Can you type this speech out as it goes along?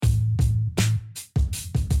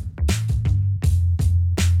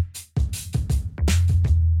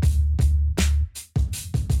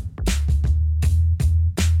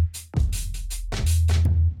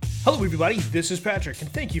Hello everybody, this is Patrick, and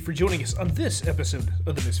thank you for joining us on this episode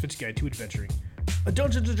of the Misfits Guide to Adventuring, a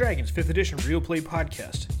Dungeons & Dragons 5th edition real play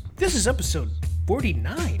podcast. This is episode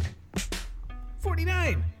 49.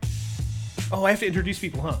 49! Oh, I have to introduce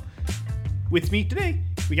people, huh? With me today,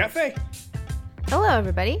 we got Faye. Hello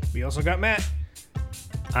everybody. We also got Matt.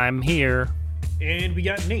 I'm here. And we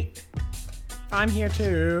got Nate. I'm here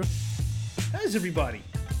too. How's everybody?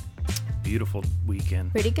 Beautiful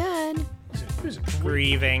weekend. Pretty good. Is it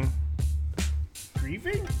Grieving.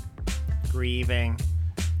 Grieving? Grieving.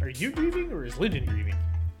 Are you grieving or is Lyndon grieving?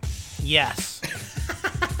 Yes.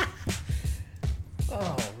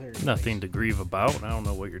 Oh, very Nothing to grieve about. I don't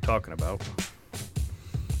know what you're talking about.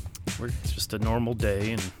 It's just a normal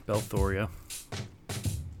day in Belthoria.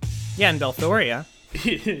 Yeah, in Belthoria.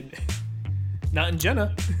 nice. Not in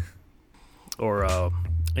Jenna. Or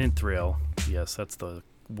Inthrail. Yes, that's the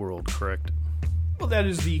world, correct? Well, that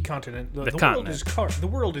is the continent. The continent. world is Karth. The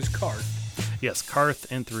world is Karth. Yes, Karth,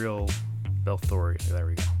 Inthrail, Belthoria. There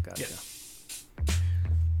we go. Gotcha. Yeah.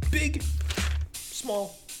 Big,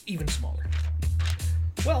 small, even smaller.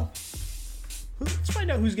 Well, let's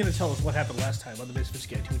find out who's going to tell us what happened last time on the Misfits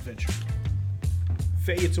Guide to Adventure.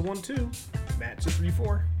 Faye, it's a 1-2. Matt's a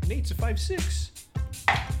 3-4. Nate's a 5-6.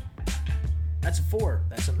 That's a 4.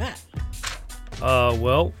 That's a Matt.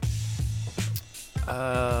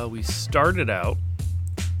 We started out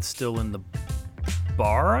still in the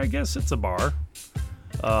bar, I guess it's a bar.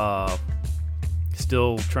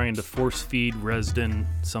 Still trying to force feed Resden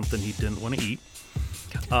something he didn't want to eat.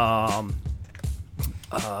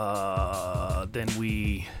 Then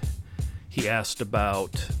he asked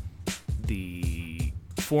about the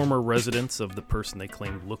former residence of the person they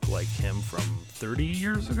claimed looked like him from 30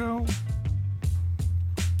 years ago.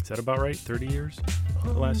 Is that about right? 30 years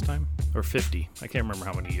the last time? Or 50? I can't remember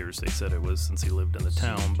how many years they said it was since he lived in the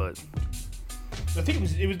town, but... I think it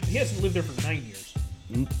was. He hasn't lived there for 9 years.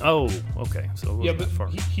 Oh, okay. So it wasn't Yeah, but that far.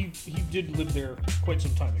 he did live there quite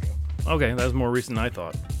some time ago. Okay, that was more recent than I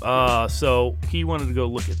thought. So he wanted to go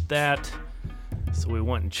look at that. So we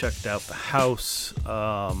went and checked out the house.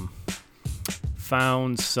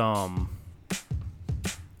 Found some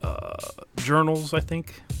journals, I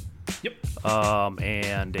think. Yep.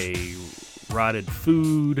 And a rotted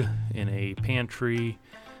food in a pantry.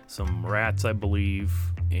 Some rats, I believe.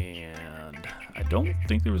 And I don't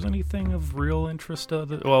think there was anything of real interest.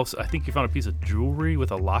 Well, I think you found a piece of jewelry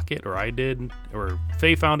with a locket, or I did. Or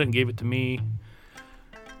Faye found it and gave it to me.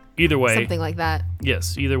 Either way. Something like that.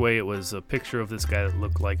 Yes, either way, it was a picture of this guy that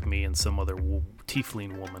looked like me and some other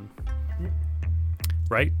tiefling woman.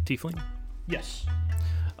 Right? Tiefling? Yes.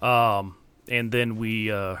 And then we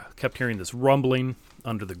kept hearing this rumbling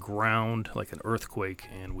under the ground, like an earthquake,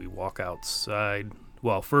 and we walk outside.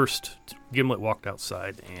 Well, first, Gimlet walked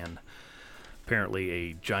outside, and apparently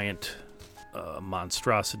a giant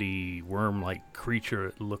monstrosity, worm-like creature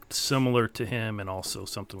that looked similar to him, and also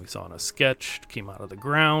something we saw in a sketch, came out of the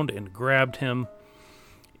ground and grabbed him.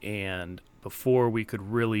 And before we could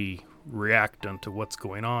really react onto what's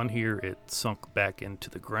going on here, it sunk back into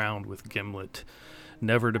the ground with Gimlet,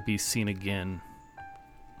 never to be seen again.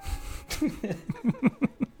 I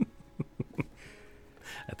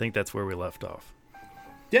think that's where we left off.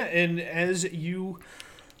 Yeah, and as you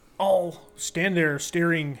all stand there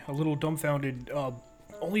staring a little dumbfounded,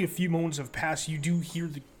 only a few moments have passed. You do hear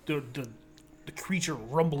the creature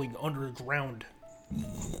rumbling underground,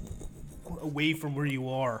 away from where you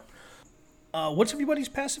are. What's everybody's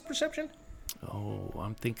passive perception? Oh,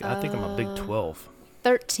 I think I'm a big 12.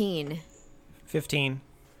 13. 15.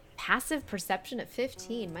 Passive perception at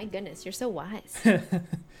 15. My goodness, you're so wise.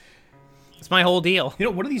 It's my whole deal. You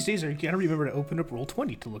know, one of these days I gotta remember to open up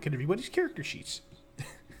Roll20 to look at everybody's character sheets.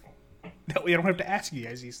 That way I don't have to ask you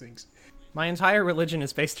guys these things. My entire religion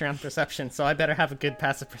is based around perception, so I better have a good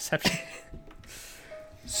passive perception.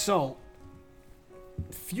 So,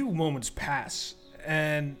 a few moments pass,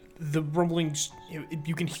 and the rumblings,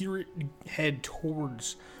 you can hear it head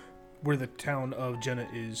towards where the town of Jenna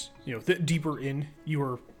is. You know, deeper in, you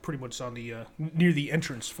are pretty much on the near the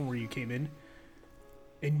entrance from where you came in,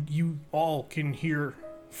 and you all can hear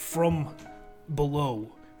from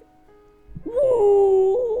below.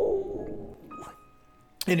 Woo!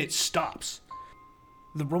 And it stops.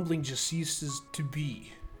 The rumbling just ceases to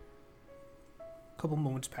be. A couple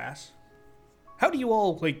moments pass. How do you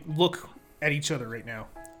all look at each other right now?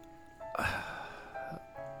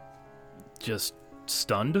 Just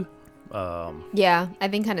stunned. Yeah,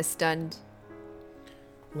 I've been kind of stunned.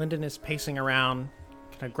 Lyndon is pacing around,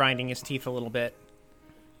 kind of grinding his teeth a little bit,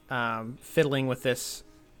 fiddling with this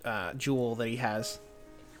jewel that he has.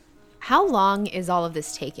 How long is all of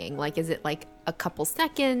this taking? Like, is it like a couple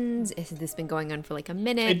seconds? Has this been going on for like a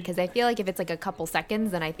minute? Because I feel like if it's like a couple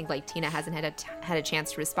seconds, then I think like Tina hasn't had a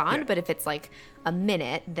chance to respond. Yeah. But if it's like a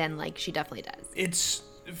minute, then like she definitely does. It's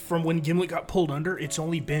from when Gimlet got pulled under. It's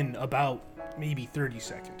only been about maybe 30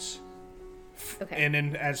 seconds. Okay. And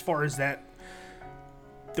then as far as that,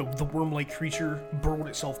 the worm-like creature burrowed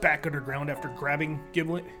itself back underground after grabbing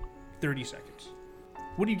Gimlet. 30 seconds.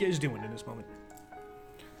 What are you guys doing in this moment?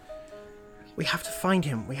 We have to find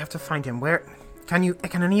him. Where? Can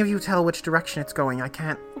any of you tell which direction it's going? I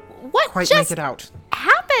can't What quite just make it out.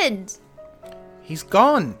 happened? He's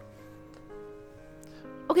gone.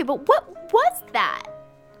 Okay, but what was that?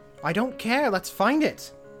 I don't care. Let's find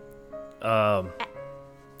it. I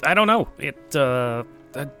don't know.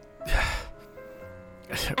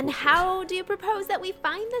 And how do you propose that we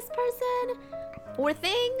find this person or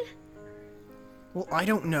thing? Well, I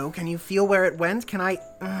don't know. Can you feel where it went? Can I...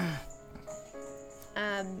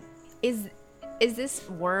 Is this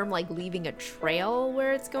worm like leaving a trail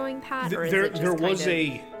where it's going, Pat, or is There it just there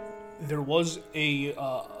was a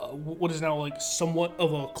what is now like somewhat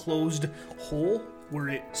of a closed hole where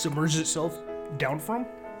it submerges itself down from.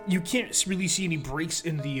 You can't really see any breaks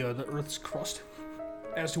in the Earth's crust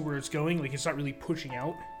as to where it's going. Like, it's not really pushing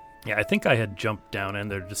out. Yeah, I think I had jumped down in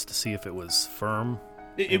there just to see if it was firm.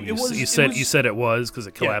 It was. You said it was because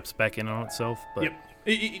it collapsed back in on itself. But Yep.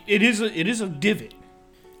 It is a divot.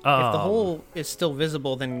 If the hole is still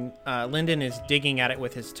visible, then Lyndon is digging at it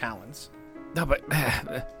with his talons. No, but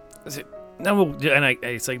no, and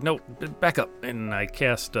I say no, back up, and I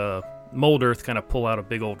cast mold earth, kind of pull out a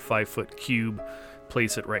big old 5-foot cube,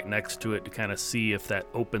 place it right next to it to kind of see if that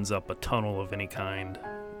opens up a tunnel of any kind,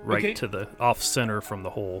 right to the off center from the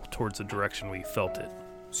hole towards the direction we felt it.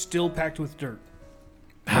 Still packed with dirt.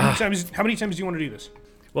 How many times do you want to do this?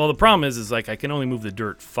 Well, the problem is like I can only move the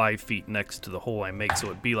dirt 5 feet next to the hole I make, so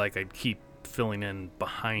it'd be like I'd keep filling in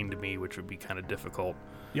behind me, which would be kind of difficult.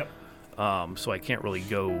 Yep. So I can't really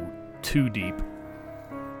go too deep.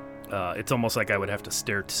 It's almost like I would have to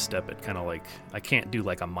stair step it, kind of like I can't do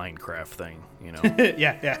like a Minecraft thing, you know?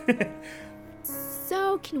 Yeah.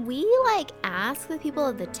 So can we like ask the people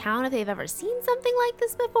of the town if they've ever seen something like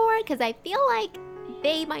this before? Because I feel like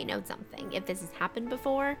they might know something if this has happened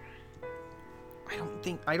before. I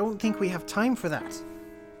don't think we have time for that.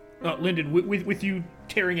 Lyndon, with you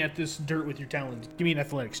tearing at this dirt with your talons, give me an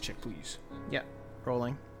athletics check, please. Yeah,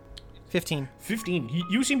 rolling. 15. 15.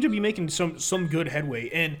 You seem to be making some good headway,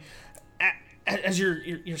 and as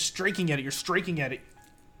you're striking at it,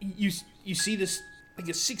 you see this like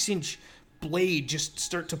a 6-inch blade just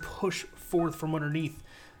start to push forth from underneath.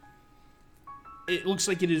 It looks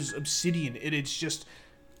like it is obsidian, and it's just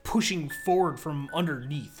pushing forward from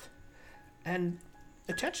underneath. And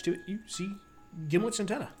attached to it, you see Gimlet's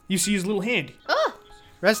antenna. You see his little hand. Oh!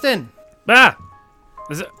 Reston! Ah!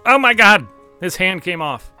 Oh my god! His hand came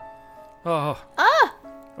off. Oh. Ah!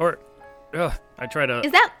 Or, I try to...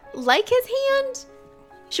 Is that like his hand?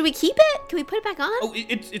 Should we keep it? Can we put it back on? Oh,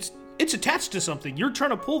 it's attached to something. You're trying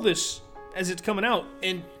to pull this as it's coming out,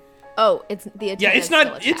 and Oh, it's the antenna. yeah, it's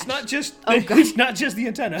not just it's not just the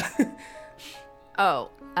antenna.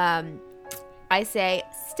 I say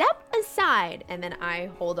step aside, and then I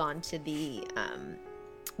hold on to the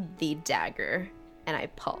dagger, and I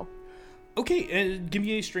pull. Okay, give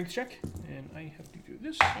me a strength check, and I have to do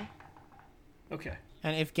this. Okay.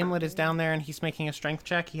 And if Gimlet is down there and he's making a strength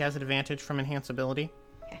check, he has an advantage from enhanceability.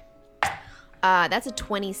 Okay. That's a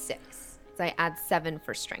 26. So I add 7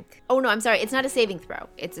 for strength. Oh no, I'm sorry. It's not a saving throw.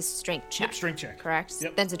 It's a strength check. Yep, strength check. Correct.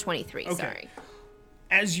 Yep. That's a 23. Okay. Sorry.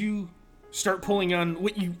 As you start pulling on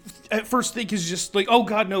what you at first think is just like, oh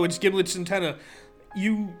god, no, it's Gimlet's antenna,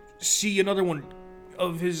 you see another one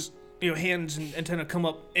of his hands and antenna come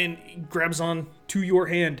up and grabs on to your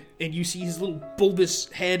hand, and you see his little bulbous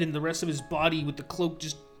head and the rest of his body with the cloak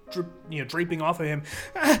just draping off of him.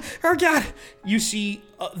 Oh god! You see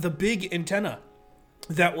the big antenna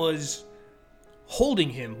that was holding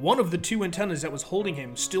him, one of the 2 antennas that was holding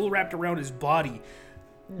him, still wrapped around his body,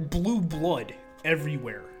 blue blood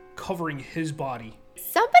everywhere, covering his body.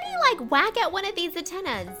 Somebody like whack at one of these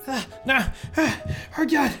antennas. No! Oh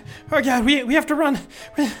god! We have to run!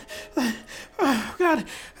 Oh god!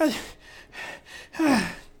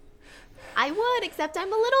 I would, except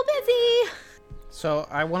I'm a little busy. So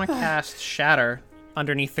I want to cast Shatter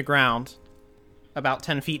underneath the ground, about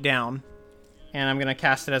 10 feet down, and I'm going to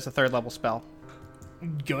cast it as a 3rd level spell.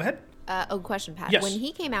 Go ahead. Question, Pat. Yes. When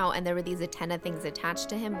he came out and there were these antenna things attached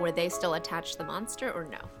to him, were they still attached to the monster or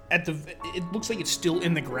no? It looks like it's still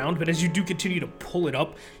in the ground, but as you do continue to pull it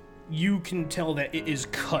up, you can tell that it is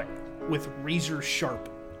cut with razor sharp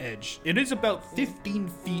edge. It is about 15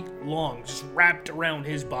 feet long, just wrapped around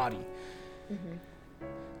his body.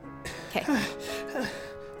 Okay.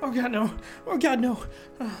 Oh god, no. Oh god, no.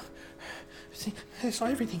 See, I saw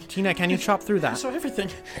everything. Tina, can you chop through I that? saw everything.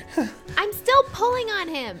 I'm still pulling on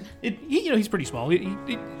him. He's pretty small.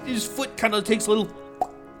 His foot kind of takes a little,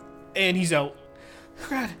 and he's out. Oh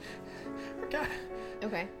god. Oh god.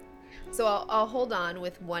 Okay. So I'll hold on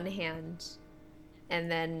with one hand,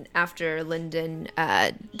 and then after Lyndon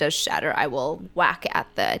does shatter, I will whack at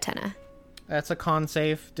the antenna. That's a con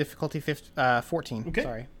save, difficulty 14. Okay.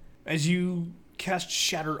 Sorry. As you cast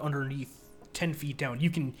Shatter underneath, 10 feet down, you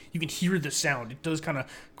can hear the sound. It does kind of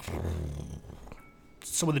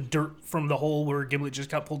some of the dirt from the hole where Gimlet just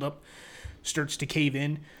got pulled up starts to cave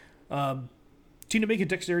in. Tina, make a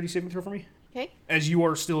dexterity saving throw for me. Okay. As you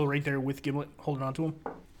are still right there with Gimlet, holding on to him.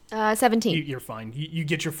 17. You're fine. You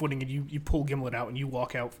get your footing and you pull Gimlet out and you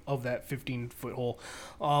walk out of that 15-foot hole.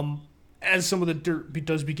 As some of the dirt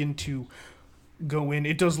does begin to go in,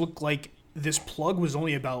 it does look like this plug was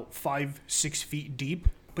only about 5-6 feet deep.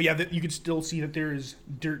 But yeah, you can still see that there is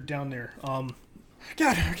dirt down there. Oh my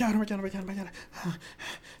god.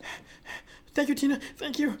 Thank you, Tina.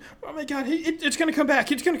 Thank you. Oh my god, it's gonna come back.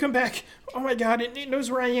 It's gonna come back. Oh my god, it knows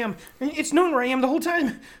where I am. It's known where I am the whole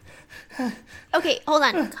time. Okay, hold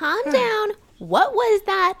on. Calm down. What was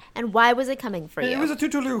that, and why was it coming for you? It was a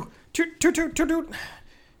tootaloo. Toot-toot-toot-toot.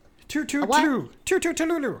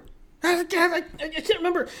 Toot-toot-toot-toot. I can't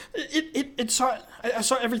remember. It saw. I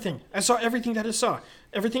saw everything. I saw everything that it saw.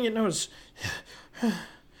 Everything it knows.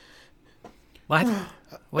 What?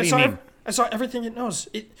 What do you mean? I saw everything it knows.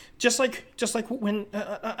 It just like when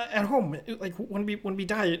at home, like when we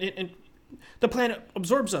die, it the planet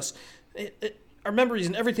absorbs us. Our memories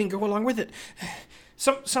and everything go along with it.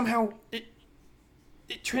 Somehow it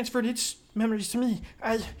transferred its memories to me.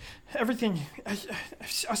 I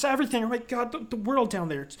saw everything. Oh my god, the world down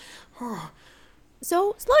there.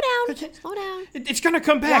 So slow down. Slow down. It's gonna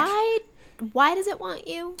come back. Why does it want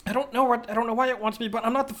you? I don't know why it wants me, but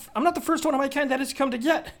I'm not the first one of my kind that has come to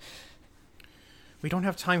get. We don't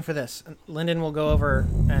have time for this. Lyndon will go over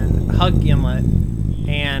and hug Gimlet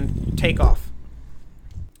and take off.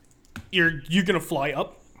 You're gonna fly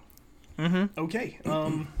up? Mm-hmm. Okay.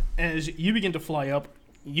 As you begin to fly up,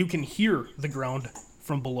 you can hear the ground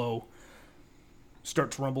from below start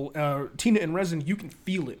to rumble. Tina and Resin, you can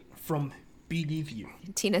feel it from beneath you.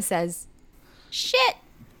 Tina says, "Shit."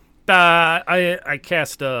 I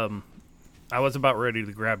cast. I was about ready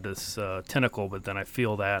to grab this tentacle, but then I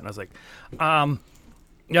feel that, and I was like,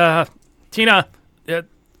 Tina,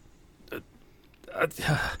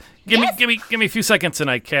 give me a few seconds, and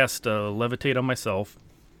I cast levitate on myself.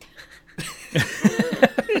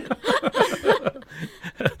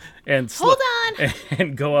 And hold on.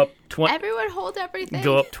 And go up 20. Everyone, hold everything.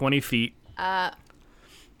 Go up 20 feet.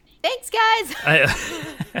 Thanks, guys.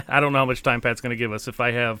 I don't know how much time Pat's going to give us. If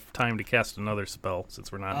I have time to cast another spell,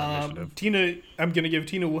 since we're not in initiative. Tina, I'm going to give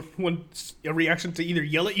Tina a reaction to either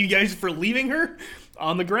yell at you guys for leaving her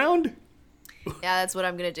on the ground. Yeah, that's what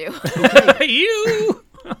I'm going to do. You!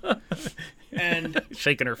 And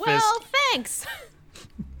shaking her fist. Well, thanks.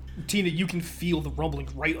 Tina, you can feel the rumbling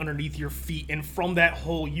right underneath your feet, and from that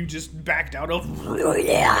hole you just backed out of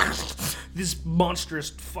this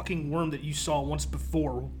monstrous fucking worm that you saw once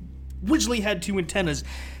before. Originally had 2 antennas.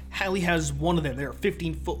 Hallie has one of them. They're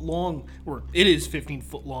 15 foot long, or it is 15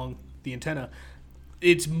 foot long, the antenna.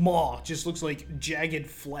 Its maw just looks like jagged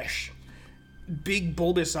flesh. Big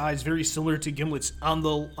bulbous eyes, very similar to Gimlet's.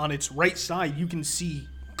 On its right side, you can see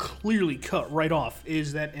clearly cut right off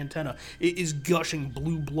is that antenna. It is gushing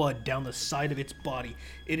blue blood down the side of its body.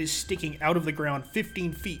 It is sticking out of the ground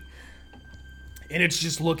 15 feet. And it's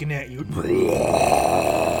just looking at you.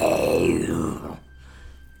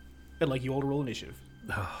 I'd like you all to roll initiative.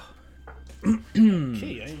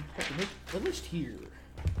 Okay, I have to make a list here.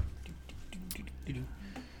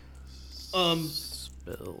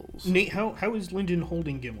 Spells. Nate, how is Lyndon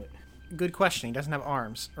holding Gimlet? Good question. He doesn't have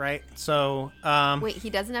arms, right? So, Wait, he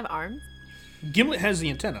doesn't have arms? Gimlet has the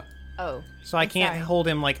antenna. Oh. so I can't sorry. hold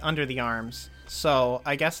him like under the arms. So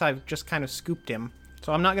I guess I've just kind of scooped him.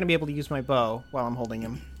 So I'm not going to be able to use my bow while I'm holding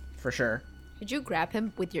him, for sure. Could you grab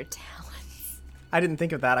him with your talons? I didn't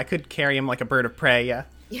think of that. I could carry him like a bird of prey, yeah.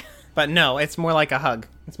 Yeah. But no, it's more like a hug.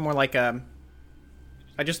 It's more like I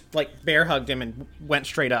just like bear hugged him and went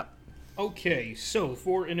straight up. Okay, so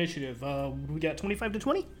for initiative, we got 25 to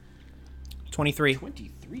 20? 23.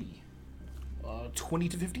 23. 20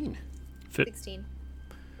 to 15. 16.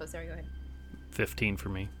 Oh, sorry, go ahead. 15 for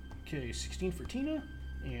me. Okay, 16 for Tina,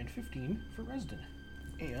 and 15 for Resden.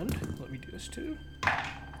 And let me do this too.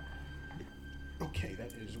 Okay,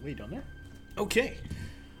 that is way down there. Okay.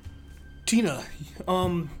 Tina,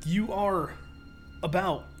 you are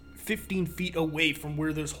about 15 feet away from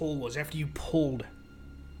where this hole was after you pulled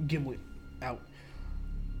Gimlet out.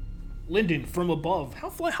 Lyndon, from above, how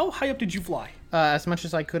high up did you fly? As much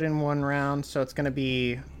as I could in one round, so it's going to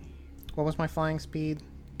be... What was my flying speed?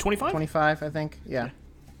 25? 25, I think. Yeah.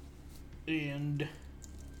 And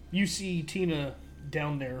you see Tina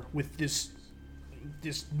down there with this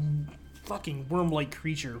fucking worm-like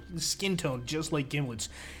creature, skin tone just like Gimlet's,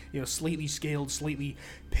 slightly scaled, slightly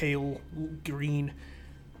pale green.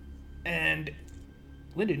 And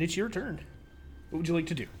Lyndon, it's your turn. What would you like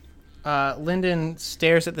to do? Lyndon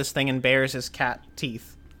stares at this thing and bares his cat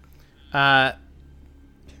teeth. Kind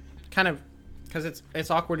of, because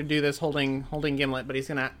it's awkward to do this holding Gimlet, but he's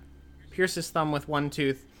gonna pierce his thumb with one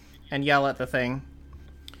tooth and yell at the thing.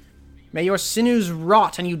 May your sinews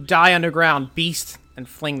rot and you die underground, beast! And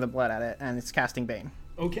fling the blood at it, and it's casting Bane.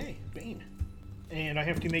 Okay, Bane. And I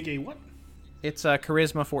have to make a what? It's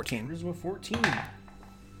Charisma 14. Charisma 14.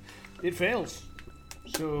 It fails.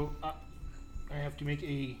 So I have to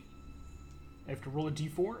roll a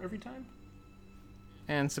d4 every time?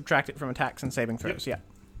 And subtract it from attacks and saving throws, yeah.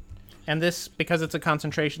 And this, because it's a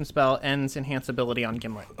concentration spell, ends enhance ability on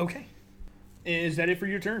Gimlet. Okay. Is that it for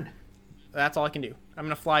your turn? That's all I can do. I'm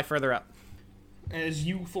going to fly further up. As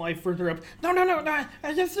you fly further up, no, I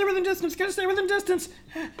gotta stay within distance,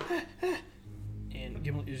 And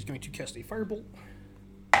Gimlet is going to cast a firebolt.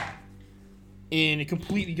 And it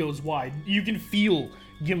completely goes wide. You can feel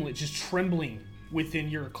Gimlet just trembling within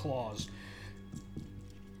your claws.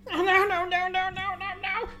 No.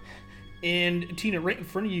 And Tina, right in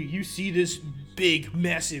front of you, you see this big,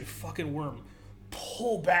 massive fucking worm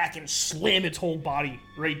pull back and slam its whole body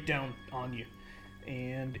right down on you.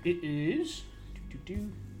 And it is...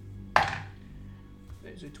 That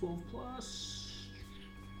is a 12 plus...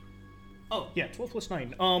 Oh, yeah, 12 plus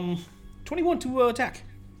 9. 21 to attack.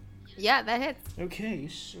 Yeah, that hits. Okay,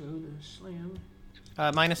 so the slam...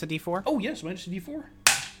 Minus a d4? Oh, yes, minus a d4.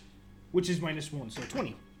 Which is minus 1, so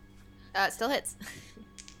 20. Still hits.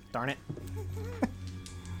 Darn it.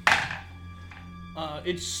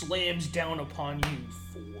 It slams down upon you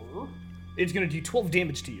for... It's going to do 12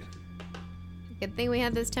 damage to you. Good thing we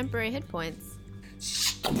had those temporary hit points.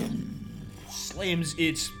 Slams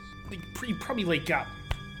its... Probably got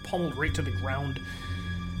pummeled right to the ground.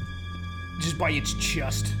 Just by its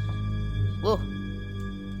chest. Whoa.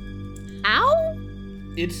 Ow!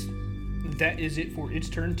 That is it for its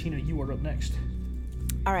turn. Tina, you are up next.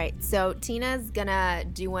 All right, so Tina's gonna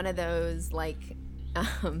do one of those like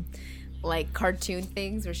cartoon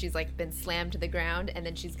things where she's like been slammed to the ground and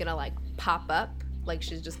then she's gonna like pop up, like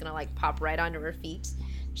she's just gonna like pop right onto her feet.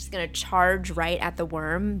 She's gonna charge right at the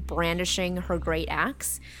worm, brandishing her great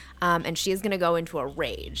axe, and she is gonna go into a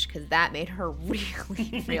rage because that made her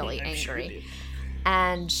really, really angry. Sure it did.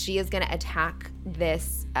 And she is gonna attack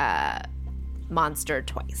this monster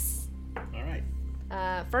twice. All right.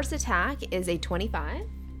 First attack is a 25.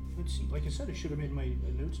 Let's see. Like I said, I should have made my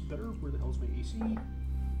notes better. Where the hell's my AC?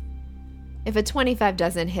 If a 25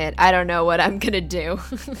 doesn't hit, I don't know what I'm gonna do.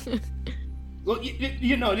 Well,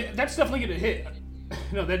 you know, that's definitely gonna hit.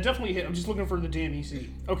 No, that definitely hit. I'm just looking for the damn EC.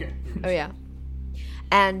 Okay. Oh yeah.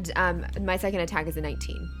 And my second attack is a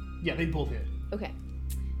 19. Yeah, they both hit. Okay.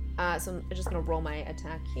 So I'm just gonna roll my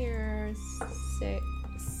attack here. 6,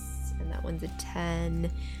 and that one's a 10.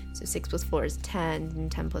 So 6 plus 4 is 10,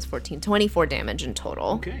 and 10 plus 14, 24 damage in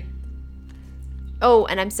total. Okay. Oh,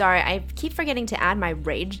 and I'm sorry, I keep forgetting to add my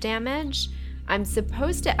rage damage. I'm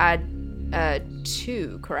supposed to add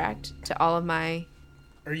 2, correct? To all of my...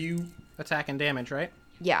 Are you... Attack and damage, right?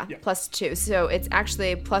 Yeah, Yeah. plus 2. So it's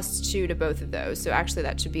actually plus 2 to both of those. So actually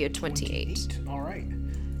that should be a 28. All right.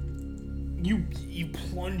 You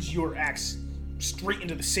plunge your axe straight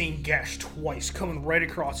into the same gash twice, coming right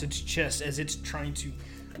across its chest as it's trying to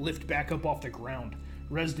lift back up off the ground.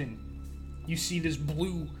 Resden, you see this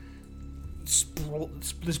blue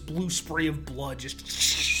spray of blood just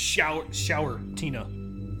shower Tina.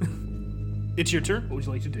 It's your turn. What would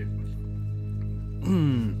you like to do?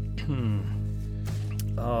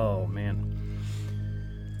 Oh, man.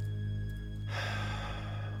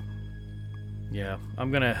 Yeah,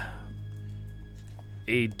 I'm gonna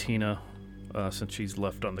aid Tina since she's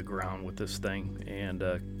left on the ground with this thing and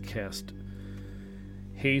cast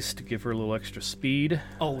haste to give her a little extra speed.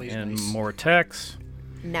 Always and nice. more attacks.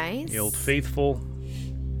 Nice. The Old Faithful.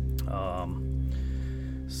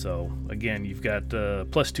 So again, you've got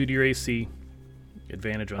 +2 to your AC,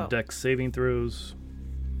 advantage on Dex saving throws,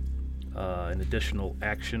 an additional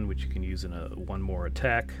action which you can use in one more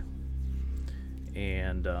attack,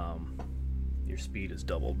 and your speed is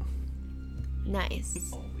doubled.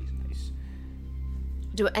 Nice. Always nice.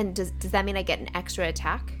 Does that mean I get an extra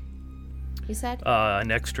attack? You said? An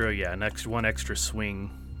one extra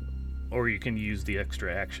swing, or you can use the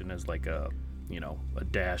extra action as like a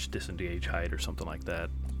dash, disengage, hide, or something like that.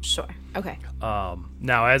 Sure. Okay.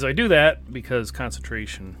 Now, as I do that, because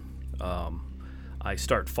concentration, I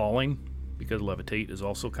start falling, because levitate is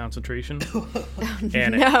also concentration.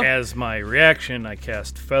 And no. as my reaction, I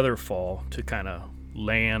cast Feather Fall to kind of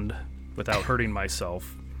land without hurting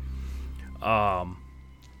myself. And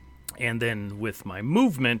then with my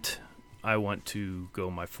movement, I want to go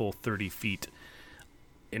my full 30 feet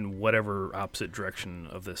in whatever opposite direction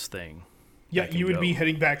of this thing. Yeah, I can you would go. be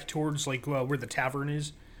heading back towards like where the tavern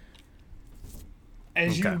is.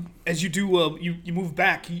 As you do, you move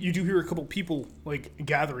back. You do hear a couple people like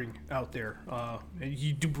gathering out there. And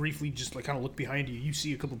you do briefly just like kind of look behind you. You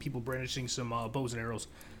see a couple people brandishing some bows and arrows.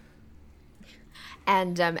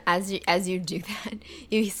 And as you do that,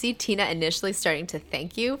 you see Tina initially starting to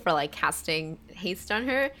thank you for like casting haste on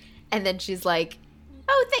her, and then she's like,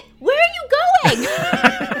 "Oh, where are you going?"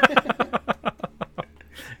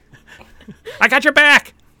 I got your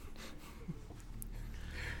back!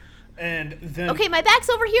 And then Okay, my back's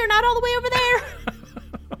over here, not all the way over there.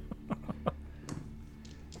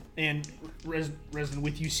 And Resin,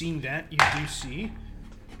 with you seeing that, you do see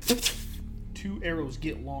 2 arrows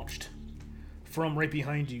get launched from right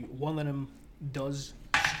behind you. One of them does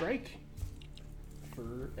strike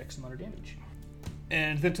for X amount of damage.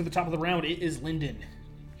 And then to the top of the round, it is Lyndon.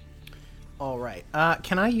 All right.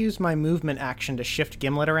 Can I use my movement action to shift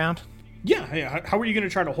Gimlet around? Yeah. How are you going to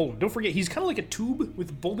try to hold him? Don't forget, he's kind of like a tube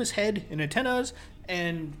with a bulbous head and antennas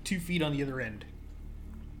and 2 feet on the other end.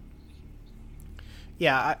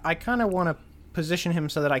 Yeah, I kind of want to position him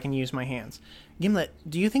so that I can use my hands. Gimlet,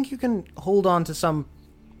 do you think you can hold on to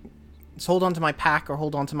my pack or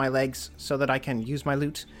hold on to my legs so that I can use my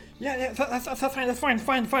loot? Yeah, that's fine.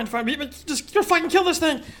 Just go fucking kill this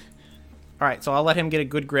thing. All right, so I'll let him get a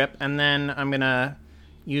good grip, and then I'm going to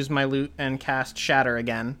use my loot and cast Shatter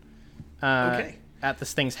again Okay. at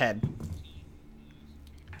this thing's head.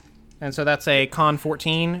 And so that's a con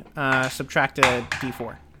 14, subtract a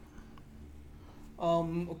d4.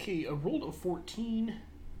 Okay, a roll of 14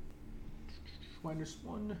 minus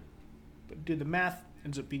 1, but did the math,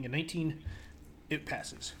 ends up being a 19. It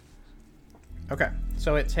passes. Okay,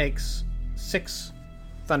 so it takes 6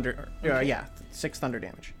 thunder, 6 thunder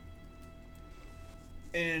damage.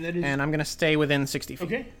 And that is... And I'm going to stay within 60 feet.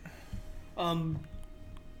 Okay.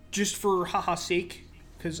 Just for haha's sake,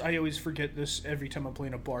 because I always forget this every time I'm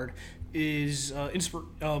playing a bard, is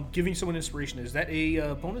giving someone inspiration. Is that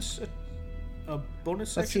a bonus? A bonus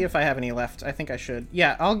section? Let's see if I have any left. I think I should.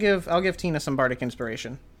 Yeah, I'll give Tina some bardic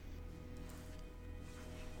inspiration.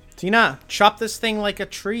 Tina, chop this thing like a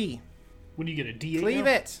tree. When do you get a D8 Leave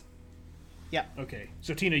now? it. Yeah. Okay.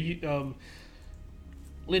 So Tina,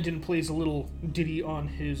 Lyndon plays a little ditty on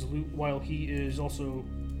his lute while he is also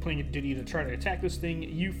playing a ditty to try to attack this thing.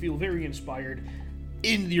 You feel very inspired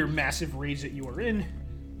in your massive rage that you are in.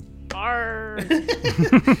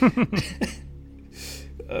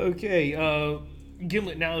 Okay,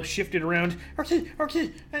 Gimlet now shifted around.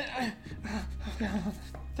 Okay,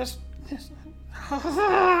 that's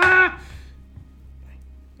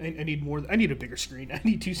I need more. I need a bigger screen. I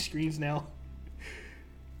need 2 screens now.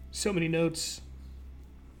 So many notes.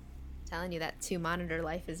 Telling you that 2-monitor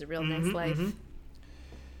life is a real nice life.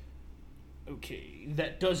 Okay,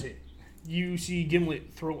 that does it. You see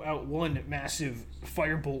Gimlet throw out one massive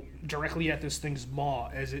firebolt directly at this thing's maw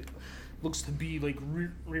as it looks to be like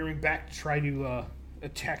rearing back to try to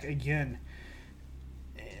attack again.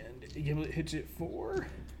 And Gimlet hits it for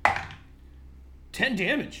 10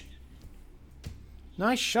 damage.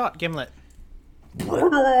 Nice shot, Gimlet.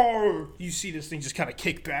 You see this thing just kind of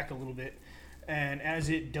kick back a little bit, and as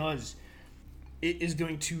it does, it is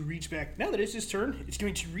going to reach back. Now that it's his turn, it's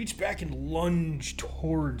going to reach back and lunge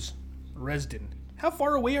towards Resden. How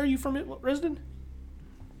far away are you from it, Resden?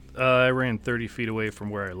 I ran 30 feet away from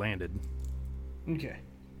where I landed. Okay.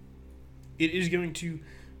 It is going to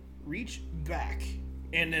reach back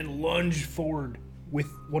and then lunge forward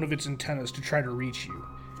with one of its antennas to try to reach you.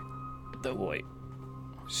 Oh boy.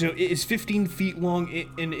 So it is 15 feet long,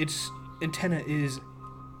 and its antenna is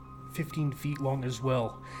 15 feet long as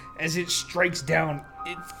well. As it strikes down,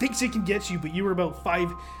 it thinks it can get you, but you were about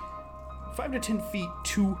 5 to 10 feet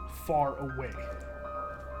too far away.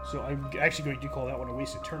 So I'm actually going to call that one a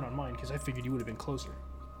wasted turn on mine, because I figured you would have been closer.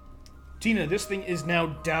 Tina, this thing is now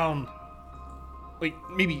down, like,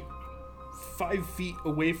 maybe 5 feet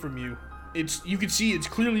away from you. You can see it's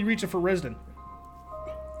clearly reaching for Resden.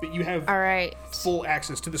 but you have All right. full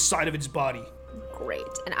access to the side of its body. Great.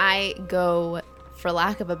 And I go, for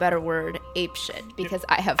lack of a better word, apeshit, because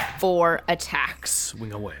I have 4 attacks.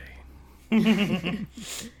 Swing away.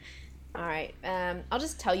 All right. I'll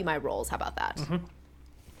just tell you my rolls. How about that?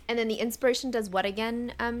 And then the inspiration does what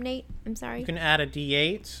again, Nate? I'm sorry. You can add a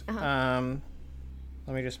D8.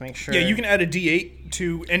 Let me just make sure. Yeah, you can add a D8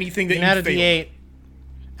 to anything that You can add a failed. D8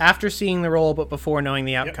 after seeing the roll, but before knowing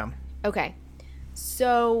the outcome. Okay.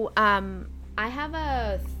 So I have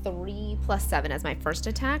a 3 plus 7 as my first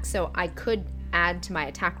attack, so I could add to my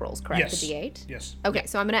attack rolls, correct? Yes. The D8? Yes. Okay,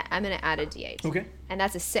 so I'm gonna add a D8. Okay. And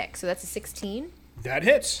that's a 6, so that's a 16. That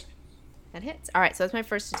hits. That hits. All right, so that's my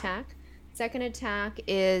first attack. Second attack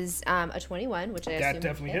is a 21, which I assume That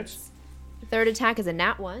definitely hits. Third attack is a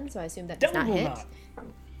nat 1, so I assume that does not Definitely hit. not.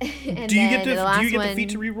 And Do you then get the the last Do you get one, the feat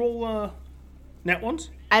to re-roll nat ones?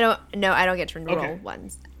 I don't get to roll Okay.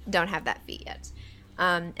 ones. Don't have that feat yet.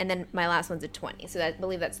 And then my last one's a 20, so I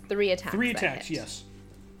believe that's 3 attacks. 3 that attacks, hit. yes.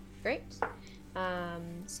 Great.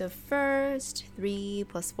 So first, 3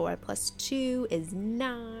 plus 4 plus 2 is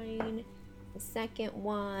 9. The second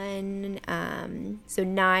one, so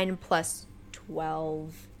 9 plus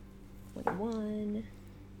 12, 21,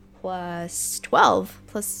 plus 12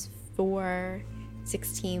 plus 4,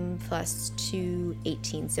 16 plus 2,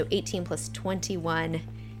 18. So 18 plus 21,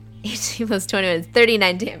 18 plus 21 is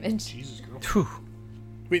 39 damage. Jesus, girl. Whew.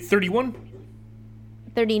 Wait, 31?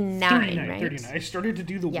 39, right? 39. I started to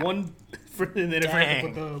do the Yeah. one, and then I forgot to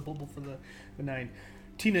Dang. put the bubble for the 9.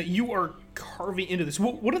 Tina, you are carving into this.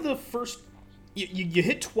 What are the first... You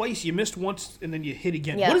hit twice, you missed once, and then you hit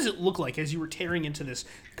again. Yeah. What does it look like as you were tearing into this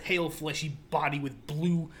pale, fleshy body with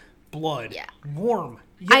blue blood? Yeah. Warm,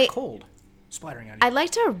 yet I- cold. Splattering on you. I'd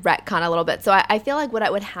like to retcon a little bit. So I feel like what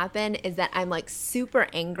would happen is that I'm like super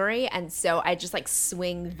angry, and so I just like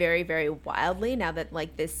swing very, very wildly now that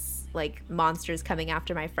like this like monster is coming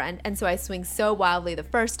after my friend, and so I swing so wildly the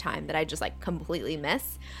first time that I just like completely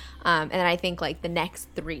miss, and then I think like the next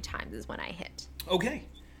 3 times is when I hit. Okay.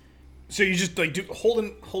 So you just like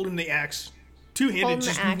holding the axe, two-handed, Holding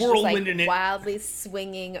just the axe, just whirlwinding like it. wildly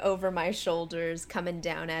swinging over my shoulders, coming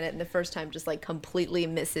down at it, and the first time just like completely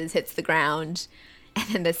misses, hits the ground, and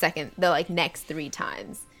then the like next 3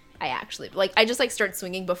 times I actually like I just like start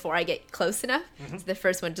swinging before I get close enough. So the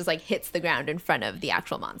first one just like hits the ground in front of the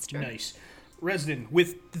actual monster. Nice. Resden,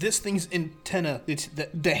 with this thing's antenna, it's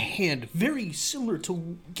the hand, very similar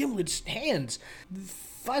to Gimlet's hands.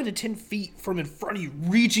 5 to 10 feet from in front of you,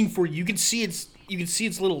 reaching for you. You can see its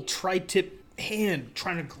little tri-tip hand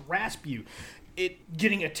trying to grasp you. It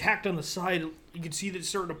getting attacked on the side. You can see that it's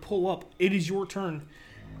starting to pull up. It is your turn.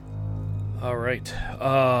 All right.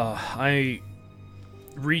 I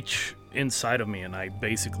reach inside of me and I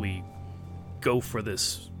basically go for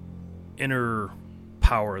this inner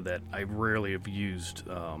power that I rarely have used.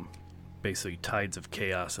 Basically, Tides of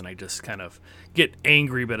Chaos, and I just kind of get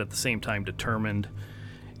angry, but at the same time determined,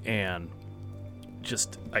 and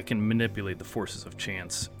just I can manipulate the forces of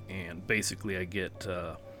chance, and basically I get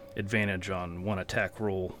advantage on one attack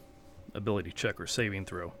roll, ability check, or saving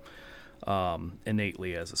throw.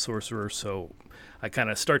 Innately as a sorcerer, so I kind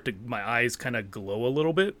of my eyes kind of glow a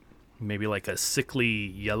little bit, maybe like a sickly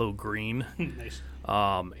yellow-green, Nice.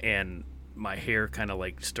 and my hair kind of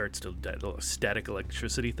like starts to that little static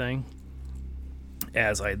electricity thing.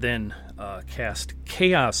 As I then cast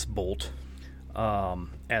Chaos Bolt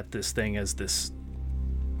at this thing, as this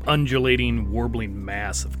undulating, warbling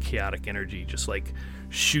mass of chaotic energy just like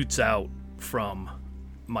shoots out from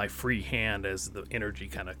my free hand as the energy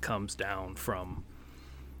kind of comes down from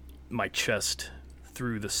my chest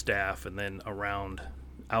through the staff and then around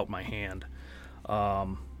out my hand.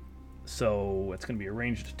 So it's going to be a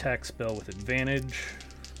ranged attack spell with advantage.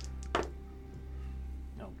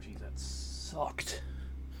 Oh, geez, that sucked.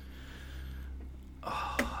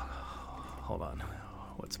 Hold on.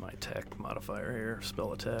 What's my attack modifier here?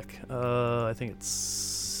 Spell attack. I think it's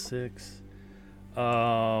 6.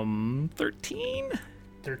 13?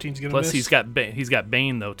 13's gonna Plus miss. he's got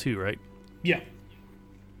Bane though too, right? Yeah.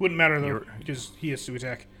 Wouldn't matter though, You're- because he has to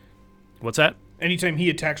attack. What's that? Anytime he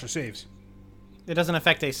attacks or saves. It doesn't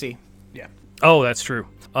affect AC. Yeah. Oh, that's true.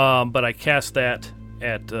 But I cast that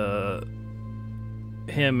at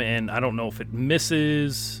him, and I don't know if it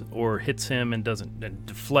misses or hits him and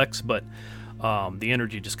deflects, but the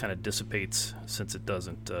energy just kind of dissipates since it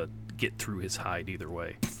doesn't get through his hide either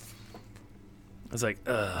way. I was like,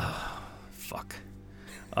 fuck.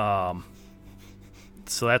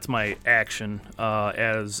 So that's my action.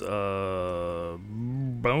 As a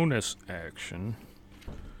bonus action,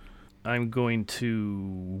 I'm going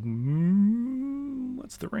to...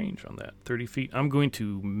 what's the range on that? 30 feet. I'm going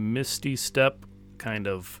to Misty Step kind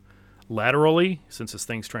of laterally, since this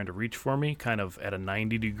thing's trying to reach for me, kind of at a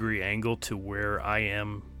 90-degree angle to where I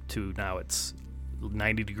am to now. It's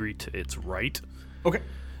 90 degree to its right. Okay.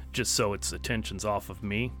 Just so its attention's off of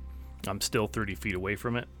me. I'm still 30 feet away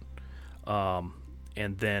from it.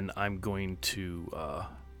 And then I'm going to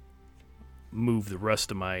move the rest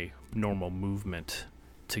of my normal movement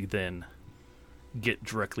to then get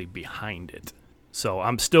directly behind it. So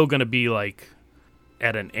I'm still going to be like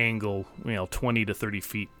at an angle, 20 to 30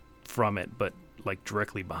 feet from it, but like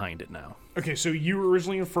directly behind it now. Okay, so you were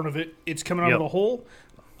originally in front of it. It's coming out of the hole.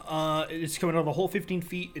 It's coming out of the hole 15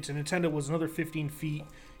 feet. Its antenna was another 15 feet.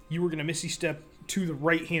 You were going to Misty Step to the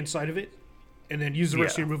right-hand side of it, and then use the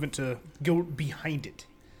rest of your movement to go behind it.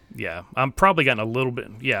 Yeah, I'm probably gotten a little bit.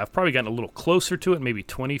 Yeah, I've probably gotten a little closer to it, maybe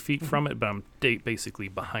 20 feet from it, but I'm basically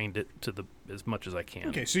behind it to as much as I can.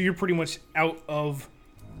 Okay, so you're pretty much out of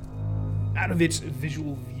its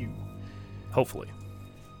visual view. Hopefully,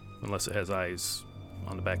 unless it has eyes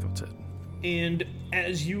on the back of its head. And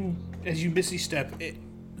as you Misty Step,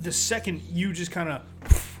 the second you just kind of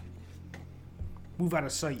move out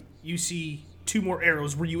of sight, you see two more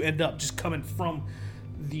arrows where you end up just coming from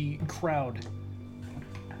the crowd.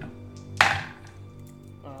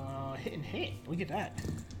 Hit and hit. Look at that.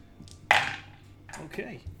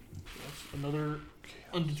 Okay. That's another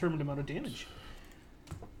undetermined amount of damage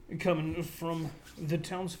coming from the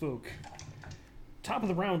townsfolk. Top of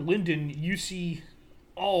the round, Lyndon, you see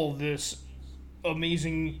all this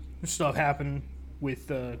amazing stuff happen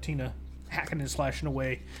with Tina hacking and slashing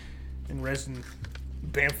away and Resden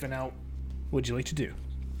bamfing out. What'd you like to do?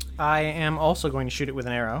 I am also going to shoot it with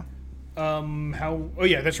an arrow. Oh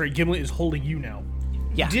yeah, that's right. Gimlet is holding you now.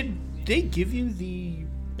 Yeah. Did they give you the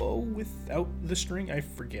bow without the string? I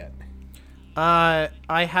forget. I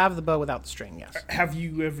have the bow without the string, yes. Have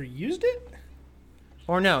you ever used it?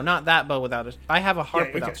 Or no, not that bow without it. I have a harp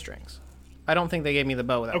Yeah, without okay. strings. I don't think they gave me the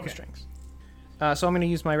bow without the strings. So I'm going to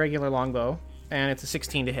use my regular longbow, and it's a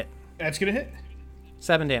 16 to hit. That's gonna hit.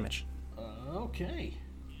 7 damage. Okay.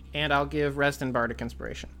 And I'll give Resden Bardic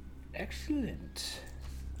Inspiration. Excellent.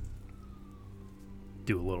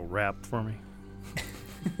 Do a little rap for me.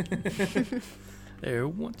 There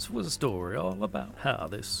once was a story all about how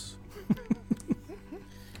this...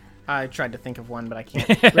 I tried to think of one, but I can't.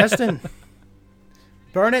 Resden,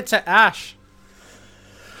 burn it to ash.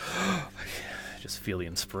 I just feel the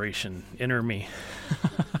inspiration enter me.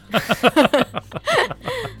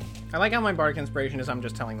 I like how my Bardic Inspiration is I'm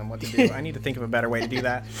just telling them what to do. I need to think of a better way to do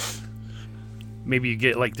that. Maybe you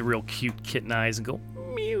get like the real cute kitten eyes and go,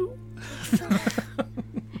 mew.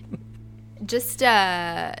 Just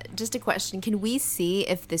a question. Can we see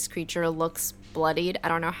if this creature looks bloodied? I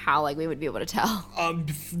don't know how we would be able to tell.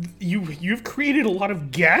 You've created a lot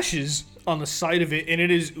of gashes on the side of it, and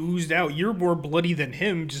it is oozed out. You're more bloody than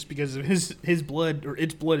him just because of his blood, or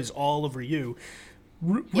its blood is all over you,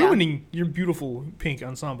 ruining your beautiful pink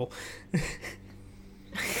ensemble.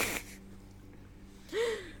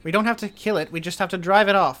 We don't have to kill it. We just have to drive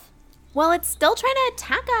it off. Well, it's still trying to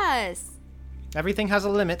attack us. Everything has a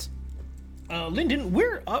limit. Lyndon,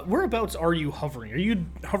 whereabouts are you hovering? Are you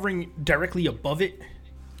hovering directly above it?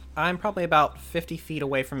 I'm probably about 50 feet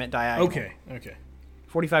away from it diagonal. Okay.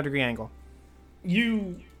 45-degree angle.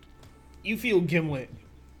 You feel Gimlet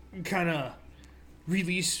kind of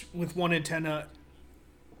release with one antenna.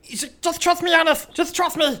 He's like, just trust me, Anif! Just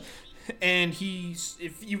trust me! And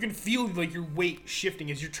if you can feel like your weight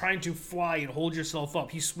shifting as you're trying to fly and hold yourself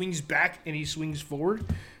up. He swings back and he swings forward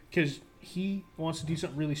because he wants to do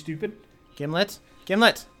something really stupid. Gimlet!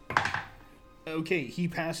 Okay, he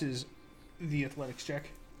passes the athletics check,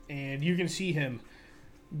 and you can see him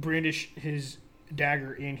brandish his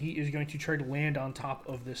dagger, and he is going to try to land on top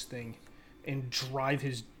of this thing and drive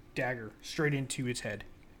his dagger straight into its head.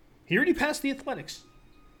 He already passed the athletics.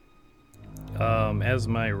 As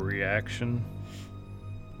my reaction,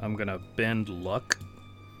 I'm gonna bend luck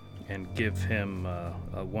and give him a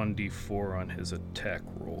 1d4 on his attack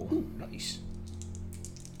roll. Ooh, nice.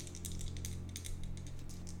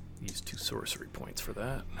 Use 2 sorcery points for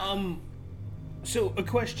that. So a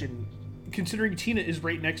question, considering Tina is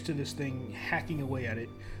right next to this thing hacking away at it,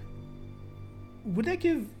 would that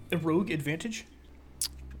give a rogue advantage?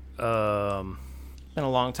 Been a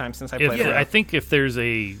long time since I played If, it. I think if there's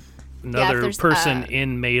another there's, person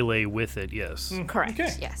in melee with it, yes. Correct.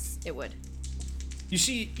 Okay. Yes, it would. You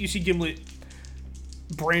see Gimlet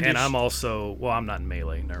brandish. And I'm also, I'm not in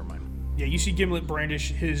melee, never mind. Yeah, you see Gimlet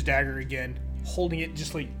brandish his dagger again, holding it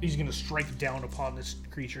just like he's going to strike down upon this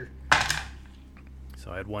creature.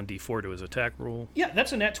 So I had 1d4 to his attack roll. Yeah,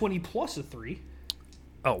 that's a nat 20 plus a 3.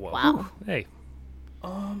 Oh, well. Wow. Hey,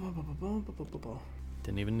 Um,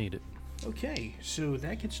 didn't even need it. Okay, so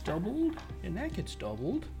that gets doubled, and that gets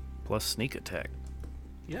doubled. Plus sneak attack.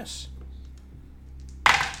 Yes.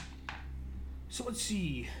 So let's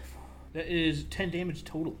see. That is 10 damage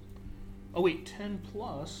total. Oh wait, 10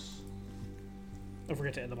 plus. I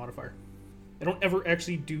forgot to add the modifier. I don't ever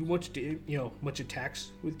actually do much, much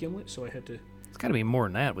attacks with Gimlet, so I had to. It's got to be more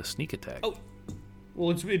than that with sneak attack. Oh,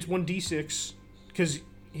 well, it's 1d6 because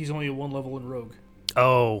he's only a 1 level in Rogue.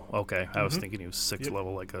 Oh, okay. I was thinking he was 6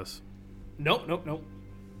 level like us. Nope.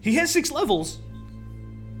 He has 6 levels,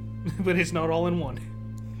 but it's not all in one.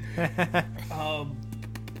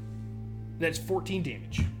 That's 14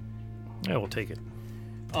 damage. Yeah, we'll take it.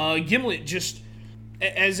 Gimlet just,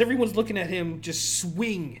 as everyone's looking at him, just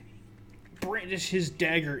brandish his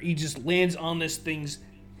dagger. He just lands on this thing's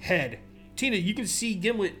head. Tina, you can see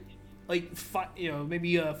Gimlet, like,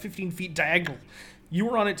 maybe 15 feet diagonal. You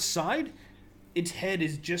were on its side. Its head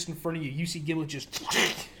is just in front of you. You see Gimlet just.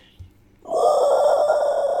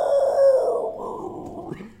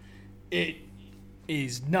 It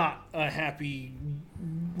is not a happy,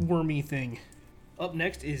 wormy thing. Up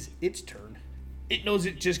next is its turn. It knows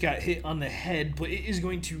it just got hit on the head, but it is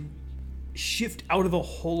going to shift out of the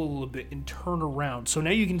hole a little bit and turn around. So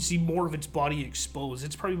now you can see more of its body exposed.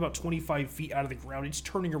 It's probably about 25 feet out of the ground. It's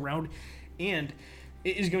turning around, and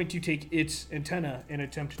it is going to take its antenna and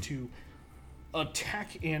attempt to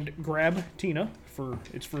attack and grab Tina for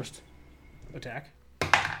its first attack.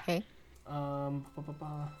 Okay.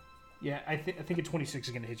 Yeah, I think a 26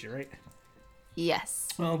 is going to hit you, right? Yes.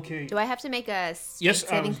 Okay. Do I have to make a strength Yes,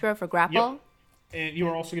 saving throw for grapple? Yep. And you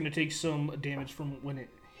are also going to take some damage from when it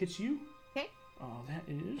hits you. Okay. That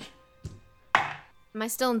is... Am I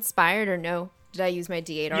still inspired or no? Did I use my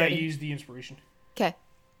D8 Yeah, already? you use the inspiration. Okay.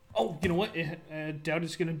 Oh, you know what? I doubt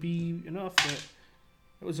it's going to be enough.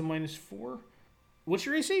 That was a -4. What's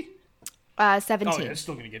your AC? 17. Oh, yeah, it's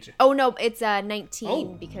still going to get you. Oh, no, it's 19 Oh.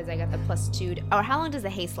 because I got the +2. Or how long does the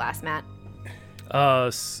haste last, Matt?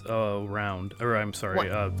 Round. Or I'm sorry,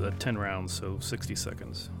 10 rounds, so 60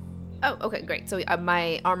 seconds. Oh, okay, great. So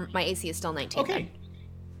my AC is still 19. Okay.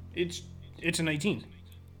 then. It's a 19.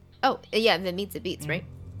 Oh, yeah, that meets it beats, right?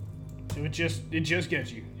 So it just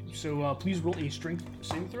gets you. So please roll a strength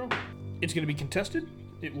saving throw. It's going to be contested.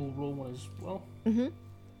 It will roll one as well. Mm-hmm.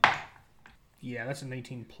 Yeah, that's a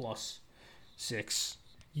 19 plus 6.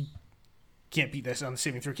 You can't beat this on the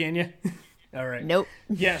saving throw, can you? All right. Nope.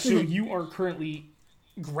 Yeah, so you are currently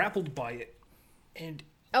grappled by it, and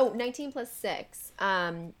Oh, 19 plus 6.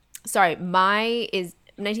 Sorry, my is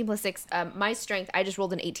 19 plus 6. My strength, I just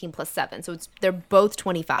rolled an 18 plus 7. So they're both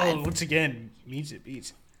 25. oh, once again, meets it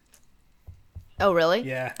beats. Oh, really?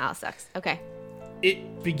 Yeah. Oh, sucks. Okay.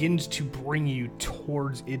 It begins to bring you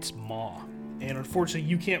towards its maw, and unfortunately,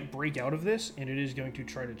 you can't break out of this, and it is going to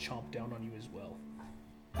try to chomp down on you as well.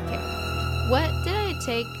 Okay. What did I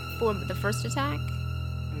take for the first attack?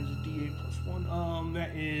 There's a D8 plus 1.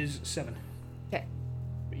 That is 7. Okay.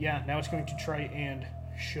 But yeah, now it's going to try and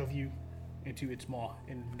shove you into its maw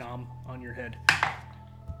and nom on your head.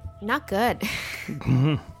 Not good.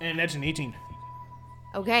 And that's an 18.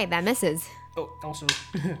 Okay, that misses. Oh, also,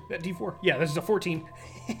 that D4. Yeah, this is a 14.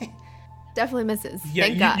 Definitely misses. Yeah,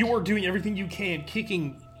 Thank God. you are doing everything you can,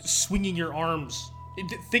 kicking, swinging your arms.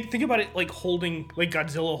 Think about it like holding, like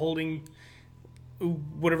Godzilla holding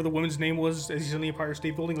whatever the woman's name was as he's on the Empire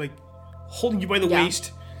State Building, like holding you by the Yeah.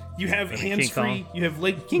 waist. You have Like hands King free. Kong. You have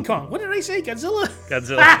leg King Kong. What did I say? Godzilla?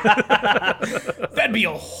 Godzilla. That'd be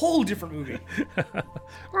a whole different movie.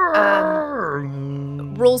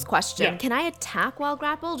 Rules question. Yeah. Can I attack while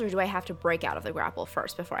grappled, or do I have to break out of the grapple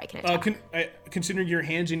first before I can attack? Considering your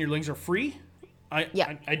hands and your legs are free,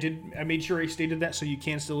 Yeah. I made sure I stated that so you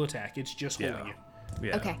can still attack. It's just holding you.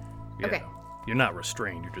 Yeah. Okay. Yeah. Okay. You're not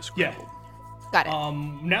restrained, you're just Yeah. grappled. Got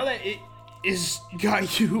it. Now that it is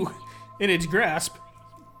got you in its grasp,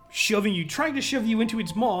 trying to shove you into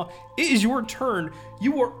its maw, it is your turn.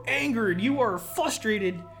 You are angered. You are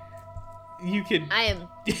frustrated. You could. I am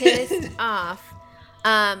pissed off.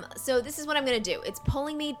 So this is what I'm gonna do. It's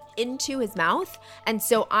pulling me into his mouth, and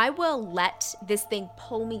so I will let this thing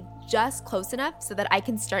pull me just close enough so that I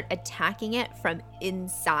can start attacking it from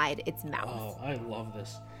inside its mouth. Oh, I love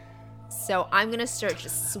this. So I'm gonna start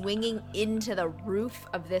just swinging into the roof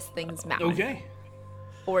of this thing's mouth. Okay.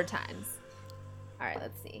 4 times. All right,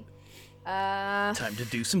 let's see. Time to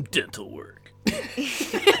do some dental work.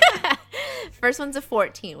 First one's a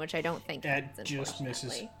 14, which I don't think That hits, just misses.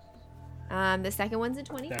 unfortunately. The second one's a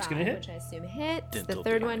 25, That's gonna hit. which I assume hits. Dental the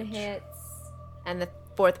third one damage. hits, and the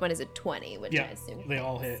fourth one is a 20, which Yeah, I assume they hits.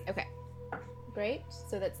 all hit. Okay. Great.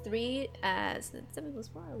 So that's 3. So that's 7 plus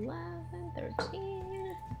 4, 11,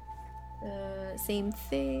 13. Same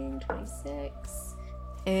thing, 26.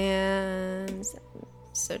 And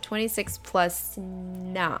so 26 plus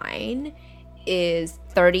 9 is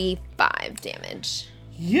 35 damage.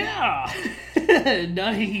 Yeah!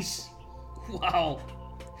 Nice! Wow.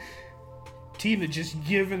 Tina just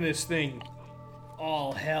giving this thing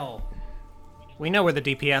all hell. We know where the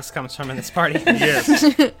DPS comes from in this party. Yes.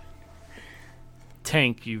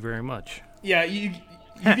 Thank you very much. Yeah, you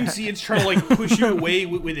can see it's trying to like push you away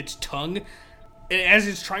with its tongue. And as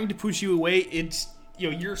it's trying to push you away, it's,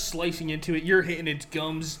 you're slicing into it, you're hitting its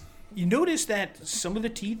gums. You notice that some of the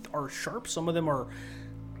teeth are sharp, some of them are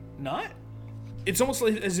not. It's almost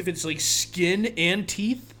like as if it's like skin and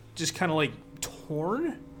teeth just kind of like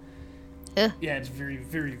torn. Ugh. Yeah, it's very,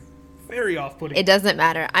 very, very off-putting. It doesn't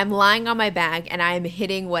matter. I'm lying on my back and I'm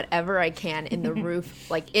hitting whatever I can in the roof,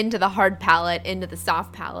 like into the hard palate, into the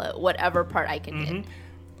soft palate, whatever part I can hit.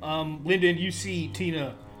 Lyndon, you see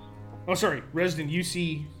Tina. Oh, sorry, Resden, you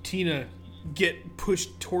see Tina get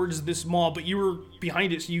pushed towards this maw, but you were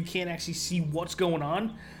behind it, so you can't actually see what's going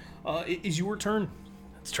on. It is your turn.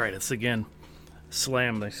 Let's try this again.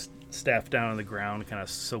 Slam the staff down on the ground, kind of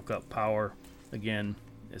soak up power again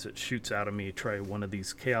as it shoots out of me. Try one of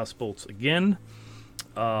these chaos bolts again.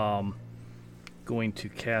 Going to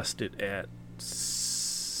cast it at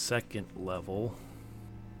 2nd level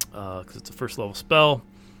because it's a 1st level spell.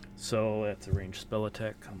 So that's a ranged spell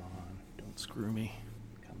attack. Come on, don't screw me.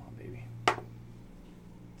 Come on, baby.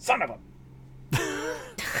 Son of a...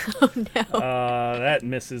 Oh no. That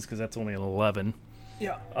misses because that's only an 11.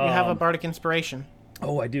 Yeah. You have a bardic inspiration.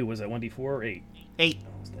 Oh, I do. Was that 1d4 or 8? 8.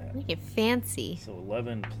 What was that? Make it fancy. So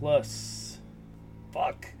 11 plus...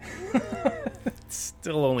 Fuck. It's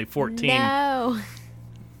still only 14. No.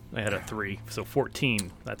 I had a 3, so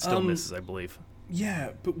 14. That still misses, I believe.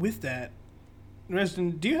 Yeah, but with that,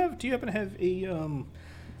 Resden, do you happen to have a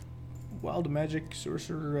wild magic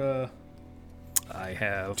sorcerer? I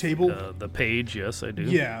have Table? The page. Yes, I do.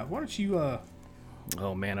 Yeah. Why don't you?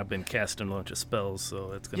 Oh man, I've been casting a bunch of spells,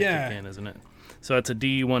 so it's gonna Yeah. kick in, isn't it? So that's a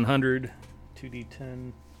D100,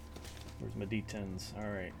 2d10. Where's my d10s? All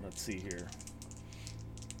right, let's see here.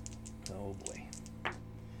 Oh boy.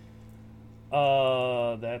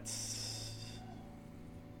 That's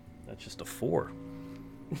just a 4.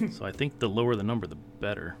 So I think the lower the number, the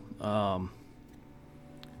better.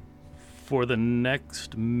 For the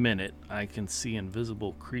next minute, I can see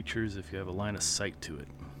invisible creatures if you have a line of sight to it.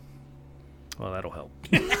 Well, that'll help.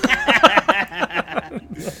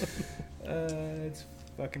 It's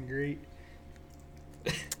fucking great.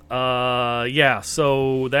 Yeah,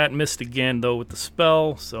 so that missed again, though, with the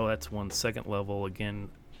spell. So that's 1 2nd level, again,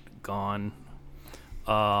 gone.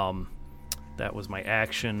 That was my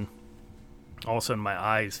action. All of a sudden, my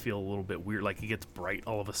eyes feel a little bit weird, like it gets bright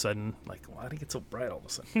all of a sudden. Like, why did it get so bright all of a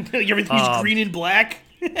sudden? Everything's green and black.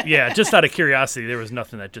 Yeah, just out of curiosity, there was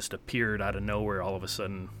nothing that just appeared out of nowhere all of a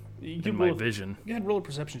sudden in my vision. Go ahead and roll a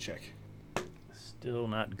perception check. Still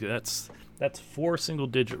not good. That's 4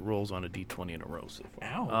 single-digit rolls on a d20 in a row so far.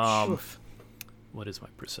 Ouch. What is my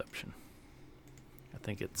perception? I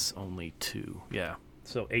think it's only 2. Yeah,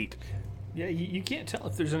 so 8. Yeah, you can't tell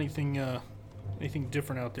if there's anything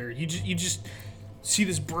different out there. You just see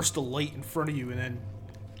this burst of light in front of you, and then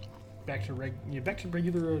back to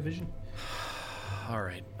regular vision. All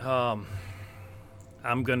right.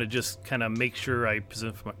 I'm gonna just kind of make sure I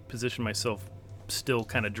position myself still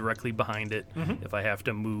kind of directly behind it. Mm-hmm. If I have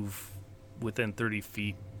to move within 30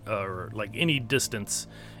 feet or like any distance,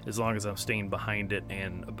 as long as I'm staying behind it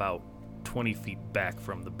and about 20 feet back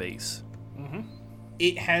from the base. Mm-hmm.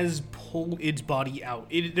 It has pulled its body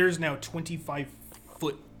out. There's now 25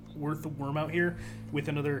 foot worth of worm out here with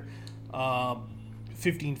another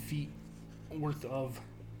 15 feet worth of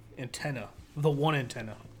antenna. The one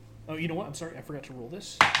antenna. Oh, you know what? I'm sorry. I forgot to roll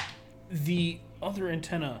this. The other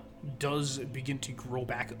antenna does begin to grow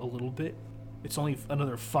back a little bit. It's only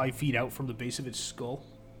another 5 feet out from the base of its skull.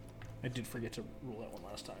 I did forget to roll that one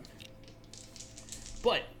last time.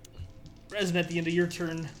 But, Resin, at the end of your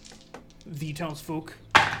turn, the townsfolk,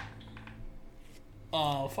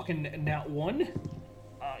 fucking nat 1.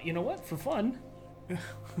 You know what? For fun,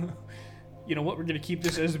 you know what? We're gonna keep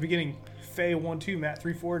this as the beginning. Faye 1-2, Matt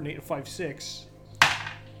 3-4, Nate 5-6.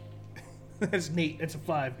 That's Nate. That's a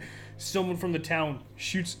 5. Someone from the town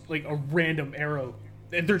shoots like a random arrow.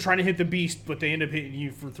 And they're trying to hit the beast, but they end up hitting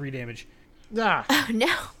you for 3 damage. Ah. Oh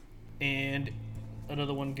no. And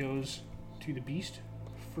another one goes to the beast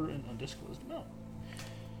for an undisclosed amount.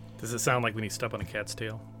 Does it sound like when you step on a cat's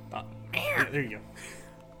tail? Yeah, there you go.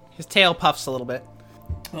 His tail puffs a little bit.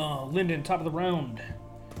 Lyndon, top of the round.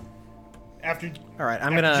 After All right,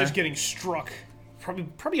 I'm after gonna just getting struck,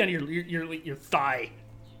 probably on your thigh.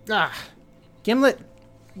 Gimlet,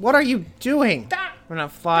 what are you doing? I'm gonna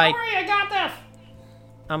fly. Don't worry, I got this.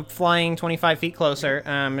 I'm flying 25 feet closer.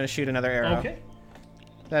 I'm gonna shoot another arrow. Okay.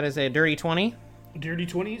 That is a dirty 20 Dirty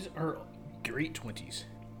 20s are great 20s.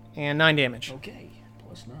 and 9 damage. Okay,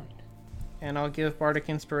 +9. And I'll give Bardic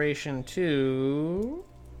Inspiration to.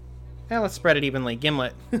 Let's spread it evenly.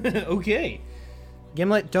 Gimlet. Okay.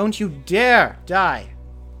 Gimlet, don't you dare die.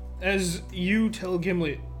 As you tell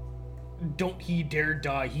Gimlet, don't he dare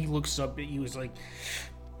die, he looks up at you, is like,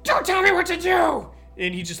 don't tell me what to do!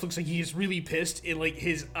 And he just looks like he is really pissed, and like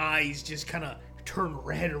his eyes just kind of turn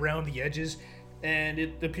red around the edges, and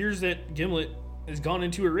it appears that Gimlet has gone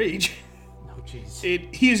into a rage. Oh,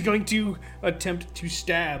 jeez. He is going to attempt to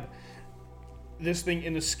stab this thing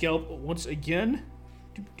in the scalp once again.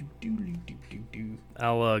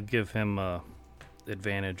 I'll give him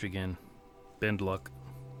advantage again. Bend luck.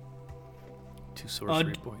 2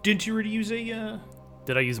 sorcery points. Didn't you already use a,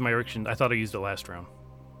 Did I use my reaction? I thought I used it last round.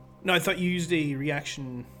 No, I thought you used a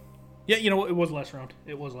reaction. Yeah, you know what? It was last round.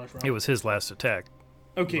 It was last round. It was his last attack.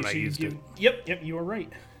 Okay, when so I you used give. it. Yep, you are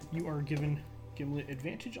right. You are giving Gimlet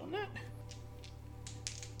advantage on that.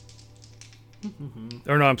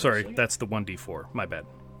 Or no, I'm sorry. That's the 1d4. My bad.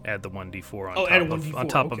 Add the 1d4 on Oh, top add a of 1d4, on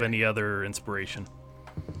top of okay. any other inspiration.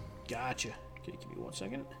 Gotcha. Okay, give me 1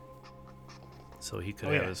 second. So he could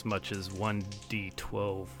Oh, have yeah. as much as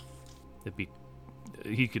 1d12.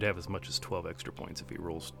 He could have as much as 12 extra points if he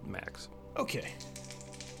rolls max. Okay.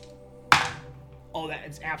 Oh, that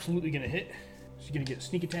is absolutely gonna hit. She's gonna get a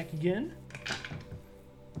sneak attack again.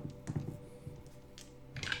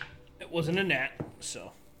 It wasn't a nat,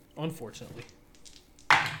 so unfortunately.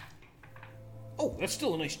 Oh, that's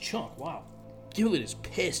still a nice chunk. Wow. Gimlet is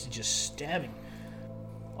pissed and just stabbing.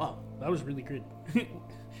 Wow, that was really good.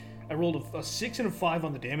 I rolled a 6 and a 5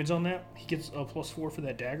 on the damage on that. He gets a +4 for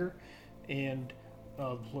that dagger, and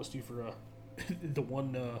 +2 for the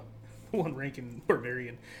one rank in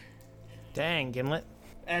barbarian. Dang, Gimlet.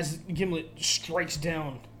 As Gimlet strikes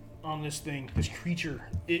down on this thing, this creature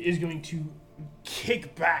is going to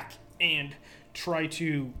kick back and try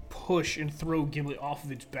to push and throw Gimlet off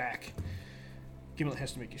of its back. Gimlet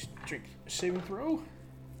has to make a strength saving throw.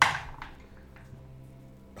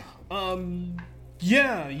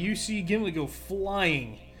 Yeah, you see Gimlet go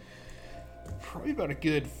flying. Probably about a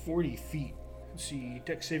good 40 feet. Let's see,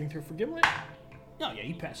 dex saving throw for Gimlet. Oh yeah,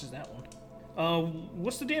 he passes that one.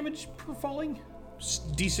 What's the damage per falling?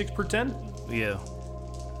 D6 per 10? Yeah.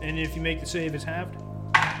 And if you make the save, it's halved?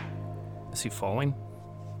 Is he falling?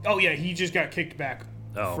 Oh yeah, he just got kicked back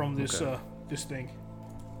Oh, from this okay. this thing.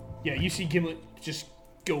 Yeah, you see Gimlet just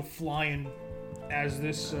go flying as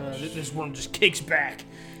this this worm just kicks back.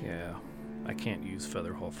 Yeah. I can't use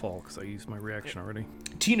Featherhall Fall because I used my reaction already.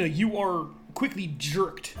 Tina, you are quickly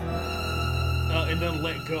jerked and then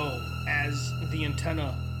let go as the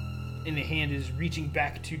antenna in the hand is reaching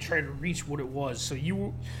back to try to reach what it was. So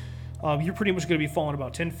you're pretty much going to be falling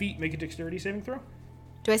about 10 feet. Make a dexterity saving throw.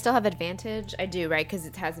 Do I still have advantage? I do, right? Because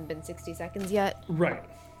it hasn't been 60 seconds yet. Right.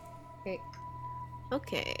 Okay.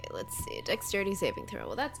 Okay, let's see. Dexterity saving throw.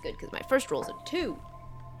 Well, that's good because my first roll's a 2.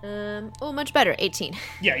 Oh, much better. 18.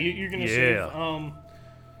 Yeah, you're going to Yeah. save.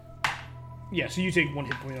 Yeah, so you take 1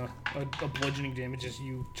 hit point a bludgeoning damage as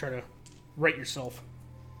you try to right yourself.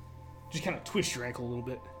 Just kind of twist your ankle a little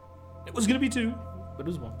bit. It was going to be 2, but it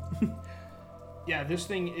was 1. Yeah, this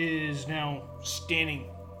thing is now standing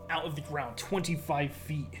out of the ground 25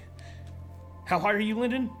 feet. How high are you,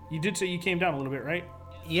 Lyndon? You did say you came down a little bit, right?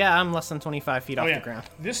 Yeah, I'm less than 25 feet off yeah. the ground.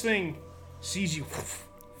 This thing sees you,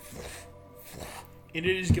 and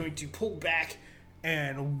it is going to pull back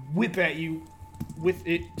and whip at you with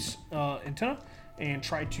its antenna and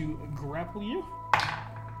try to grapple you.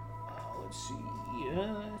 Let's see.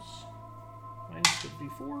 Yes. Minus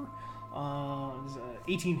 54.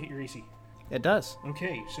 18 hit your AC. It does.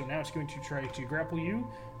 Okay, so now it's going to try to grapple you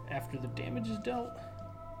after the damage is dealt.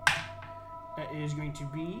 That is going to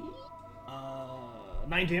be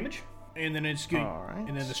 9 damage, and then it's going. All right.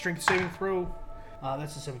 And then the strength saving throw.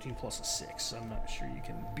 That's a 17 plus a 6. I'm not sure you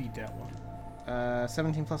can beat that one.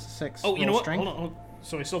 17 plus a 6. Oh, you know roll what? Strength. Hold on.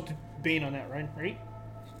 So I still have to Bane on that, right? Right?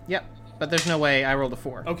 Yep, but there's no way I rolled a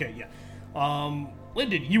 4. Okay, yeah.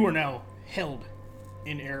 Lyndon, you are now held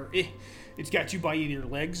in air. It's got you by your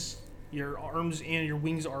legs. Your arms and your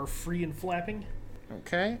wings are free and flapping.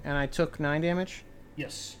 Okay, and I took 9 damage.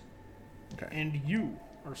 Yes. Okay. And you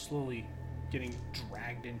are slowly getting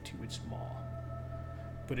dragged into its maw.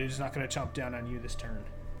 But it is not going to chomp down on you this turn.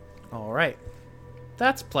 All right.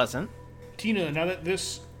 That's pleasant. Tina, now that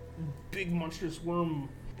this big monstrous worm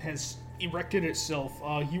has erected itself,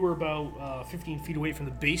 you are about 15 feet away from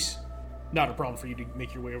the base. Not a problem for you to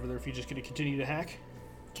make your way over there if you're just going to continue to hack.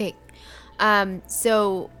 Okay.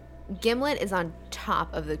 So Gimlet is on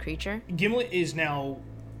top of the creature. Gimlet is now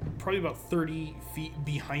probably about 30 feet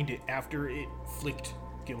behind it after it flicked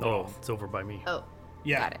Gimlet Oh, off. it's over by me. Oh,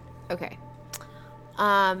 Yeah. got it. Okay.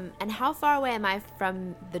 And how far away am I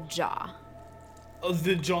from the jaw?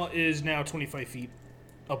 The jaw is now 25 feet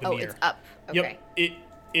up in Oh, the air. it's up. Okay. Yep.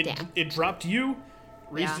 Damn. It dropped you,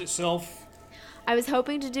 raised Yeah. itself. I was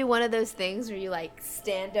hoping to do one of those things where you like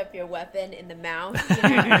stand up your weapon in the mouth. You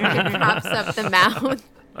know, it props up the mouth.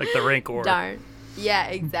 Like the Rancor. Darn. Yeah,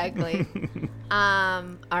 exactly.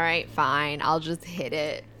 All right, fine. I'll just hit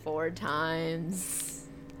it 4 times.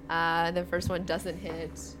 The first one doesn't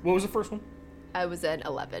hit. What was the first one? I was an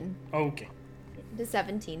 11. Okay. Does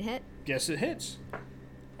 17 hit? Guess it hits.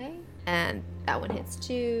 Okay. And that one hits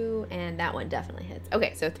 2, and that one definitely hits.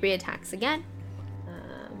 Okay, so 3 attacks again.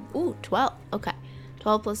 12. Okay.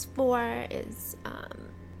 12 plus 4 is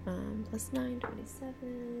plus 9,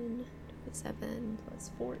 27. 27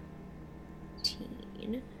 plus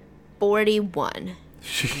 14. 41.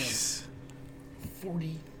 Jeez.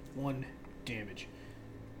 41 damage.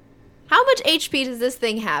 How much HP does this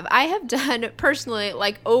thing have? I have done personally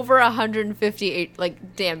like over 158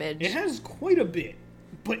 like damage. It has quite a bit,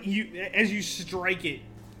 but as you strike it,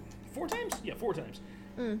 4 times? Yeah, 4 times.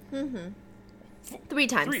 3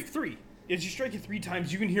 times. Three. As you strike it 3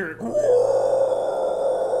 times, you can hear it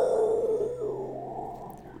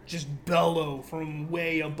just bellow from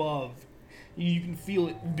way above. You can feel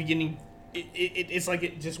it beginning. It's like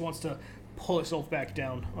it just wants to pull itself back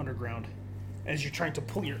down underground as you're trying to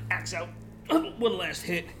pull your axe out. One last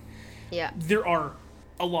hit. Yeah. There are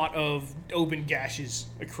a lot of open gashes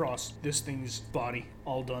across this thing's body,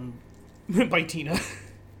 all done by Tina.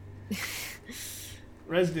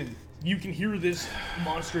 Resden, you can hear this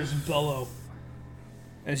monstrous bellow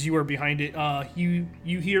as you are behind it. You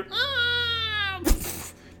hear,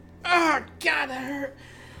 God, that hurt.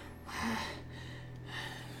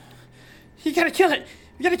 You gotta kill it.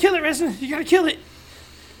 You gotta kill it, Resden. You gotta kill it.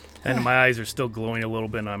 And my eyes are still glowing a little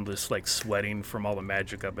bit, and I'm just like sweating from all the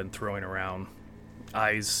magic I've been throwing around.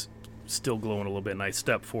 Eyes still glowing a little bit, and I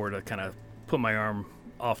step forward to kind of put my arm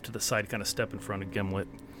off to the side, kind of step in front of Gimlet.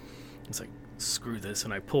 It's like, screw this,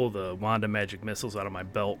 and I pull the Wand of Magic Missiles out of my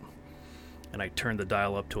belt, and I turn the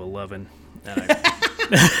dial up to 11, and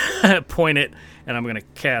I point it, and I'm going to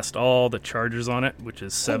cast all the charges on it, which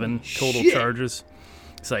is 7 total shit. charges.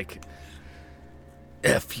 It's like,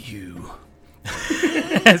 F you.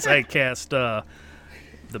 As I cast the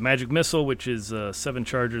magic missile, which is 7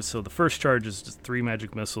 charges. So the first charge is just 3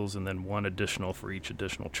 magic missiles, and then 1 additional for each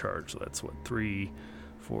additional charge. So that's what, 3,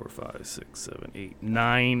 4, 5, 6, 7, 8,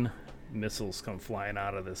 9 missiles come flying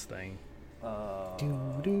out of this thing.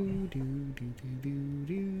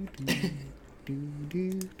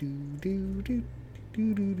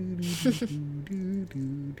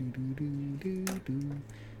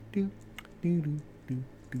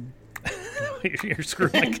 You're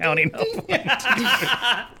screwing the counting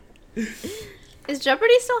up. Is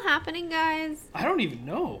Jeopardy still happening, guys? I don't even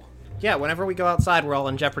know. Yeah, whenever we go outside, we're all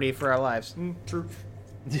in jeopardy for our lives. True.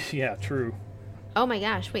 Yeah, true. Oh my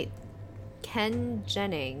gosh, wait. Ken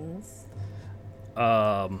Jennings.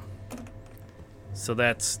 So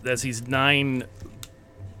that's these 9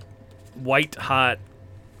 white hot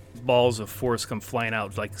balls of force come flying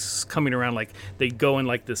out, like coming around, like they go in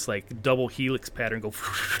like this like double helix pattern, go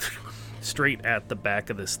straight at the back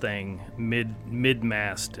of this thing, mid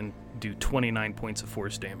mast, and do 29 points of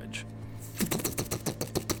force damage.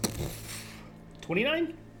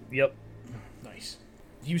 29? Yep. Nice.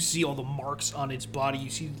 You see all the marks on its body. You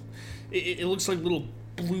see, it looks like little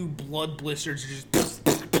blue blood blisters just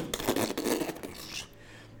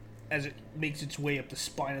as it makes its way up the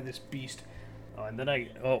spine of this beast. And then I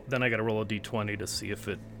got to roll a d20 to see if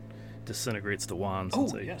it disintegrates the wand,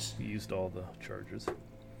 since I yes. used all the charges.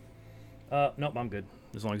 Nope, I'm good.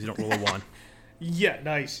 As long as you don't roll a 1. Yeah,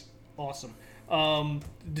 nice. Awesome.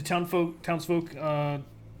 The townsfolk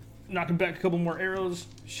knocking back a couple more arrows,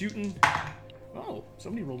 shooting. Oh,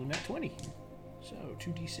 somebody rolled a nat 20. So,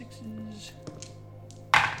 2d6s.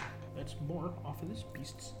 That's more off of this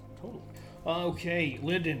beast's total. Okay,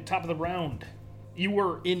 Lyndon, top of the round. You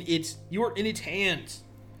are in its hands.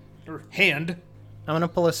 Or hand. I'm going to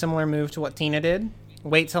pull a similar move to what Tina did.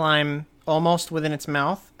 Wait till I'm almost within its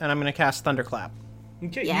mouth, and I'm going to cast Thunderclap.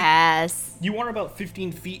 Okay. Yes. You are about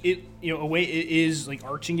 15 feet away. It is like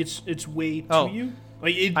arching its way to Oh. you.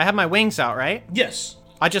 Like it, I have my wings out, right? yes.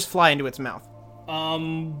 I just fly into its mouth.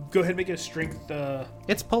 Go ahead and make a strength.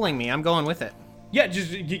 It's pulling me. I'm going with it. Yeah,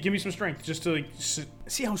 just give me some strength, just to like,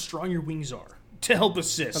 see how strong your wings are to help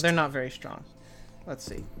assist. But they're not very strong. Let's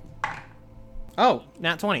see. Oh,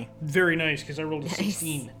 nat 20. Very nice, because I rolled a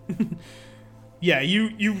 16. Yeah,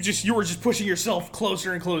 you were just pushing yourself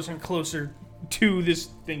closer and closer and closer to this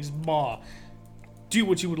thing's maw. Do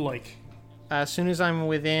what you would like. As soon as I'm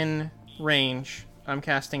within range, I'm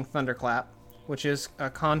casting Thunderclap, which is a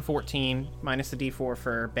con 14 minus the d4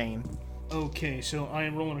 for Bane. Okay, so I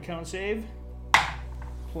am rolling a con save.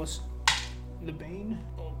 Plus the Bane.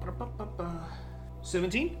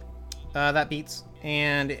 17? That beats.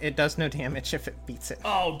 And it does no damage if it beats it.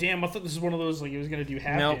 Oh, damn, I thought this was one of those, like, it was going to do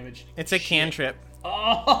half Nope. damage. It's a cantrip.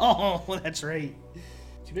 Oh, that's right.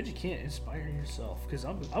 Too bad you can't inspire yourself, because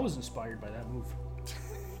I was inspired by that move.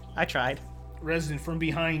 I tried. Resident from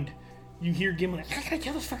behind, you hear Gimli, I gotta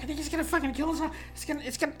kill this fucking thing, it's gonna fucking kill us.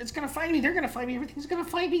 It's gonna find me, they're gonna find me, everything's gonna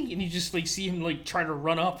find me. And you just, like, see him, like, try to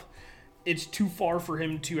run up. It's too far for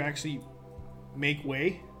him to actually make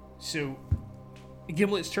way. So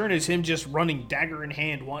Gimlet's turn is him just running, dagger in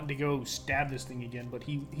hand, wanting to go stab this thing again, but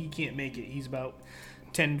he can't make it. He's about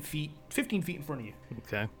 15 feet in front of you.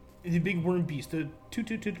 Okay. The big worm beast, the two,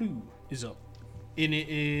 is up. And it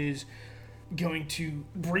is going to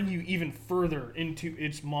bring you even further into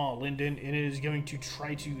its maw, Lyndon. It is going to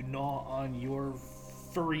try to gnaw on your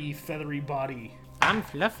furry, feathery body. I'm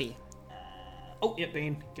fluffy. Oh, yeah,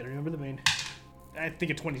 Bane. Gotta remember the Bane. I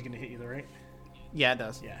think a 20 is going to hit you, though, right? Yeah, it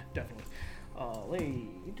does. Yeah, definitely.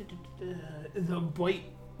 The bite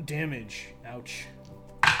damage. Ouch.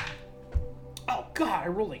 Oh, God, I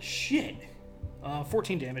rolled like shit.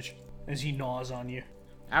 14 damage as he gnaws on you.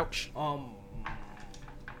 Ouch.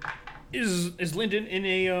 Is Lyndon in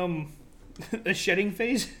a a shedding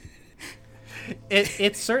phase?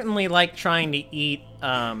 It's certainly like trying to eat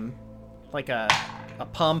like a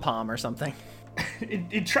pom-pom or something.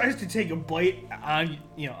 It tries to take a bite on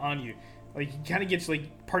you. Like, it kind of gets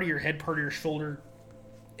like part of your head, part of your shoulder.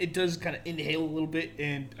 It does kind of inhale a little bit,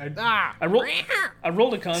 and I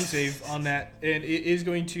rolled a con save on that, and it is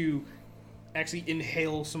going to actually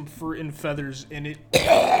inhale some fur and feathers, and it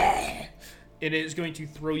is going to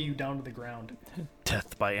throw you down to the ground.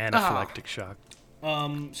 Death by anaphylactic shock.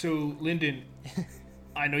 So Lyndon,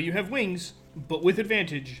 I know you have wings, but with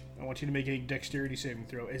advantage, I want you to make a dexterity saving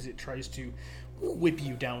throw as it tries to whip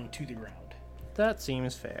you down to the ground. That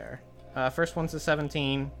seems fair. First one's a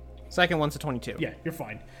 17. Second one's a 22. Yeah, you're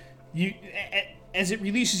fine. You, as it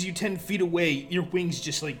releases you 10 feet away, your wings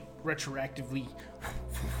just like retroactively.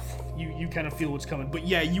 You kind of feel what's coming. But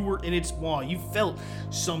yeah, you were in its maw. You felt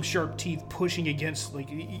some sharp teeth pushing against like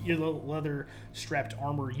your leather strapped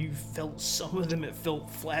armor. You felt some of them. It felt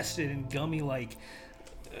flaccid and gummy like.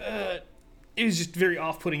 It was just very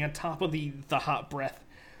off-putting on top of the hot breath.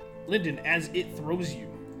 Lyndon, as it throws you,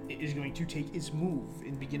 it is going to take its move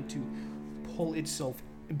and begin to pull itself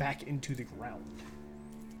back into the ground.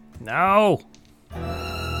 No!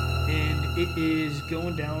 And it is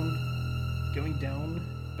going down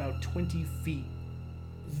about 20 feet.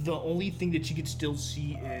 The only thing that you can still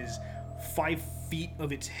see is 5 feet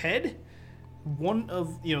of its head. One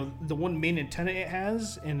of, the one main antenna it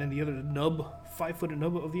has, and then the other nub, 5-foot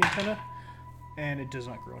nub of the antenna. And it does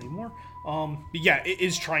not grow anymore. But yeah, it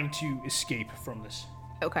is trying to escape from this.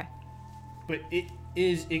 Okay. But it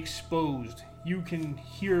is exposed. You can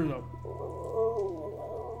hear the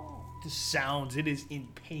sounds. It is in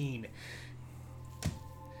pain.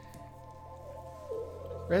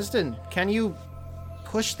 Resden, can you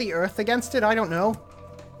push the earth against it? I don't know.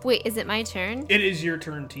 Wait, is it my turn? It is your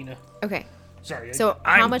turn, Tina. Okay. Sorry. So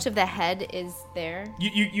how much of the head is there?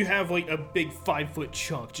 You have like a big 5-foot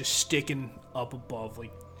chunk just sticking up above.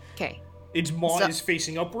 Like, Okay. its maw is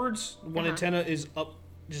facing upwards. One antenna is up,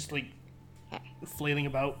 just like Okay. flailing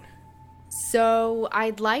about. So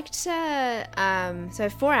I'd like to, so I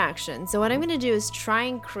have 4 actions. So what I'm going to do is try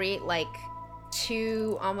and create like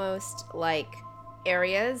 2 almost like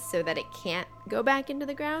areas so that it can't go back into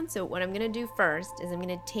the ground. So what I'm going to do first is I'm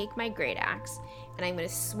going to take my great axe and I'm going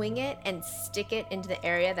to swing it and stick it into the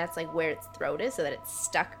area that's like where its throat is so that it's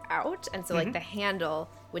stuck out. And so like the handle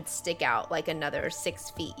would stick out like another 6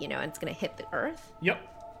 feet, and it's going to hit the earth. Yep.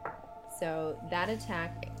 So that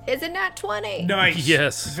attack is a nat 20. Nice.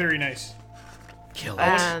 Yes. Very nice. Kill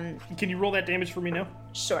Can you roll that damage for me now?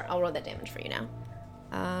 Sure, I'll roll that damage for you now.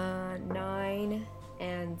 9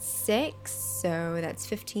 and 6, so that's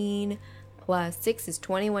 15 plus 6 is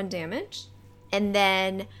 21 damage. And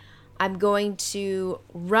then I'm going to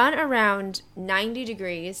run around 90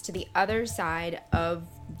 degrees to the other side of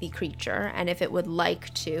the creature, and if it would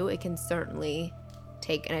like to, it can certainly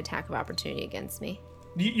take an attack of opportunity against me.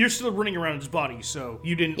 You're still running around his body, so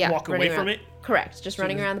you didn't walk away running from around. it? Correct. Just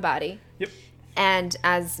running around the body. Yep. And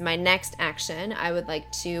as my next action, I would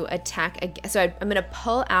like to attack. So I'm going to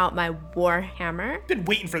pull out my Warhammer. Been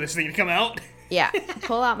waiting for this thing to come out. Yeah,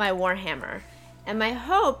 pull out my Warhammer. And my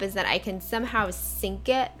hope is that I can somehow sink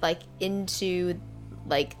it, like, into,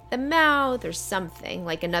 like, the mouth or something,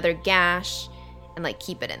 like another gash, and, like,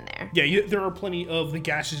 keep it in there. Yeah, there are plenty of the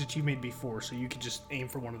gashes that you made before, so you could just aim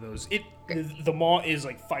for one of those. The maw is,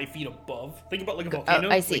 like, 5 feet above. Think about, like, a volcano.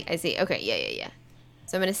 Oh, I see. Okay, yeah.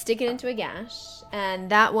 So I'm going to stick it into a gash, and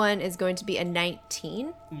that one is going to be a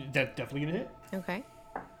 19. That's definitely going to hit. Okay.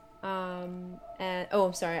 And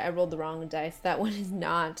I'm sorry, I rolled the wrong dice. That one is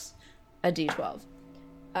not a d12.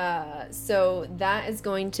 So that is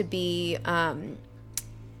going to be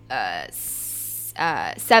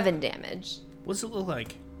 7 damage. What does it look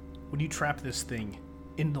like when you trap this thing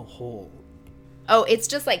in the hole? Oh, it's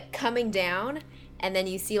just like coming down, and then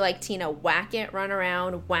you see like Tina whack it, run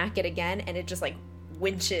around, whack it again, and it just like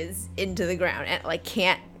winches into the ground and like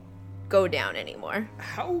can't go down anymore.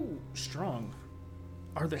 How strong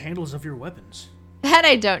are the handles of your weapons? That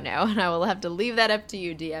I don't know, and I will have to leave that up to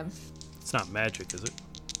you, DM. It's not magic, is it?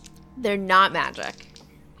 They're not magic.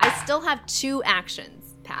 I still have 2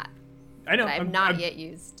 actions, Pat, I know. that I have not yet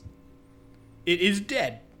used. It is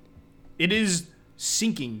dead. It is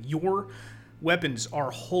sinking. Your weapons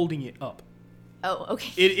are holding it up. Oh,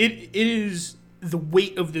 okay. It is, the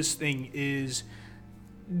weight of this thing is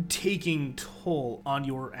taking toll on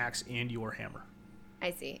your axe and your hammer.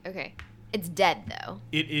 I see. Okay. It's dead, though.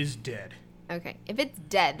 It is dead. Okay. If it's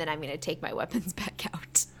dead, then I'm going to take my weapons back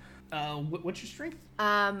out. What's your strength?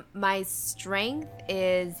 My strength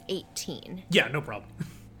is 18. Yeah, no problem.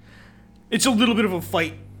 It's a little bit of a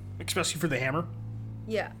fight, especially for the hammer.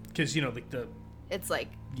 Yeah. Because, like the... It's like...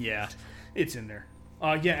 Yeah, it's in there.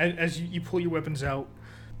 Yeah, as you pull your weapons out,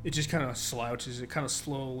 it just kind of slouches. It kind of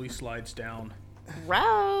slowly slides down.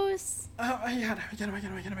 Gross. Oh, I got him.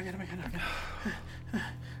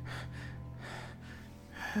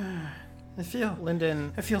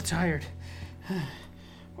 I feel tired.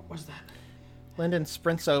 What was that? Lyndon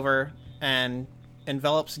sprints over and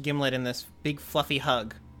envelops Gimlet in this big fluffy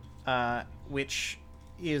hug, which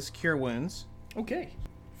is Cure Wounds. Okay.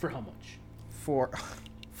 For how much? Four.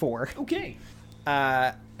 Okay.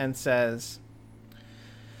 And says,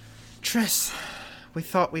 Triss, we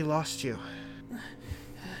thought we lost you.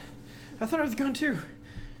 I thought I was gone too.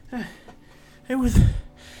 It was...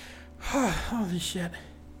 holy shit.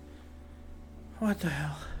 What the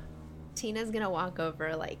hell? Tina's going to walk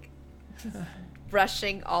over, like,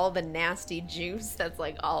 brushing all the nasty juice that's,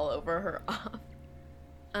 like, all over her off.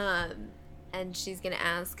 And she's going to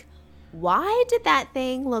ask, why did that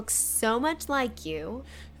thing look so much like you?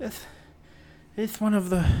 It's one of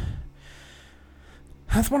the...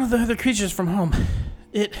 That's one of the other creatures from home.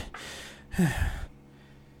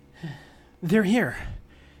 They're here.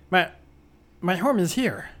 My home is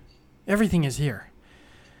here. Everything is here.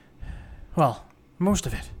 Well, most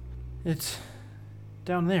of it. It's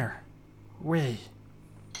down there. Way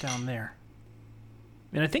down there.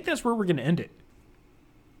 And I think that's where we're going to end it.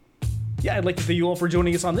 Yeah, I'd like to thank you all for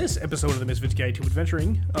joining us on this episode of the Misfits Guide to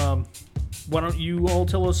Adventuring. Why don't you all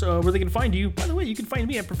tell us where they can find you? By the way, you can find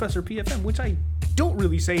me at Professor PFM, which I don't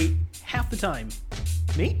really say half the time.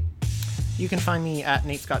 Nate? You can find me at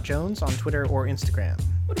Nate Scott Jones on Twitter or Instagram.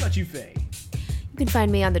 What about you, Faye? You can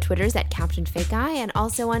find me on the Twitters at Captain Fake Eye and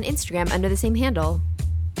also on Instagram under the same handle.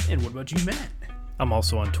 And what about you, Matt? I'm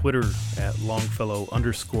also on Twitter at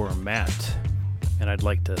Longfellow_Matt. And I'd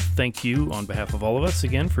like to thank you on behalf of all of us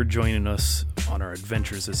again for joining us on our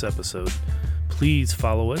adventures this episode. Please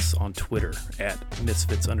follow us on Twitter at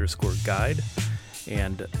Misfits_Guide.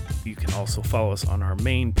 And you can also follow us on our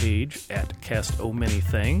main page at Cast O Many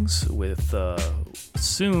Things with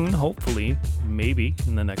soon, hopefully, maybe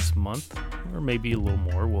in the next month or maybe a little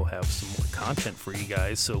more, we'll have some more content for you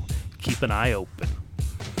guys. So keep an eye open.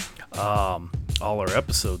 All our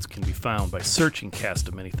episodes can be found by searching Cast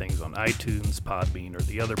of Many Things on iTunes, Podbean, or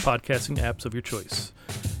the other podcasting apps of your choice.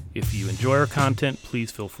 If you enjoy our content, please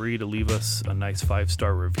feel free to leave us a nice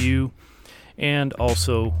 5-star review. And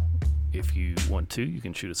also, if you want to, you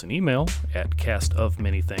can shoot us an email at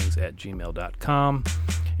castofmanythings@gmail.com,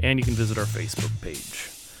 and you can visit our Facebook page.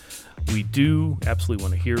 We do absolutely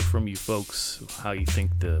want to hear from you folks, how you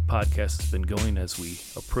think the podcast has been going as we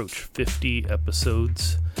approach 50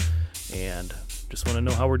 episodes, and just want to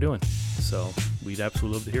know how we're doing. So we'd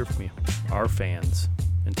absolutely love to hear from you, our fans.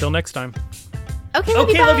 Until next time. Okay, love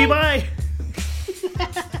you, bye.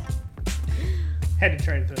 Had to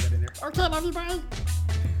try to throw that in there. Okay, love you, bye.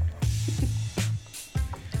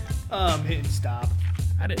 Hit stop.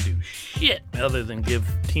 I didn't do shit other than give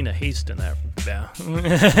Tina Haston that.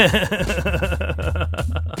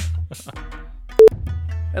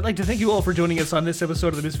 I'd like to thank you all for joining us on this episode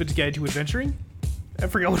of the Misfits Guide to Adventuring. I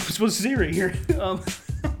forgot what I was supposed to say right here.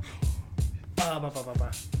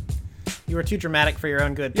 You were too dramatic for your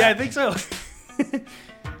own good. Yeah, I Pat. think so.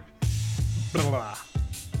 Blah, blah, blah.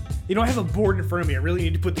 You know, I have a board in front of me. I really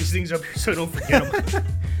need to put these things up here so I don't forget them.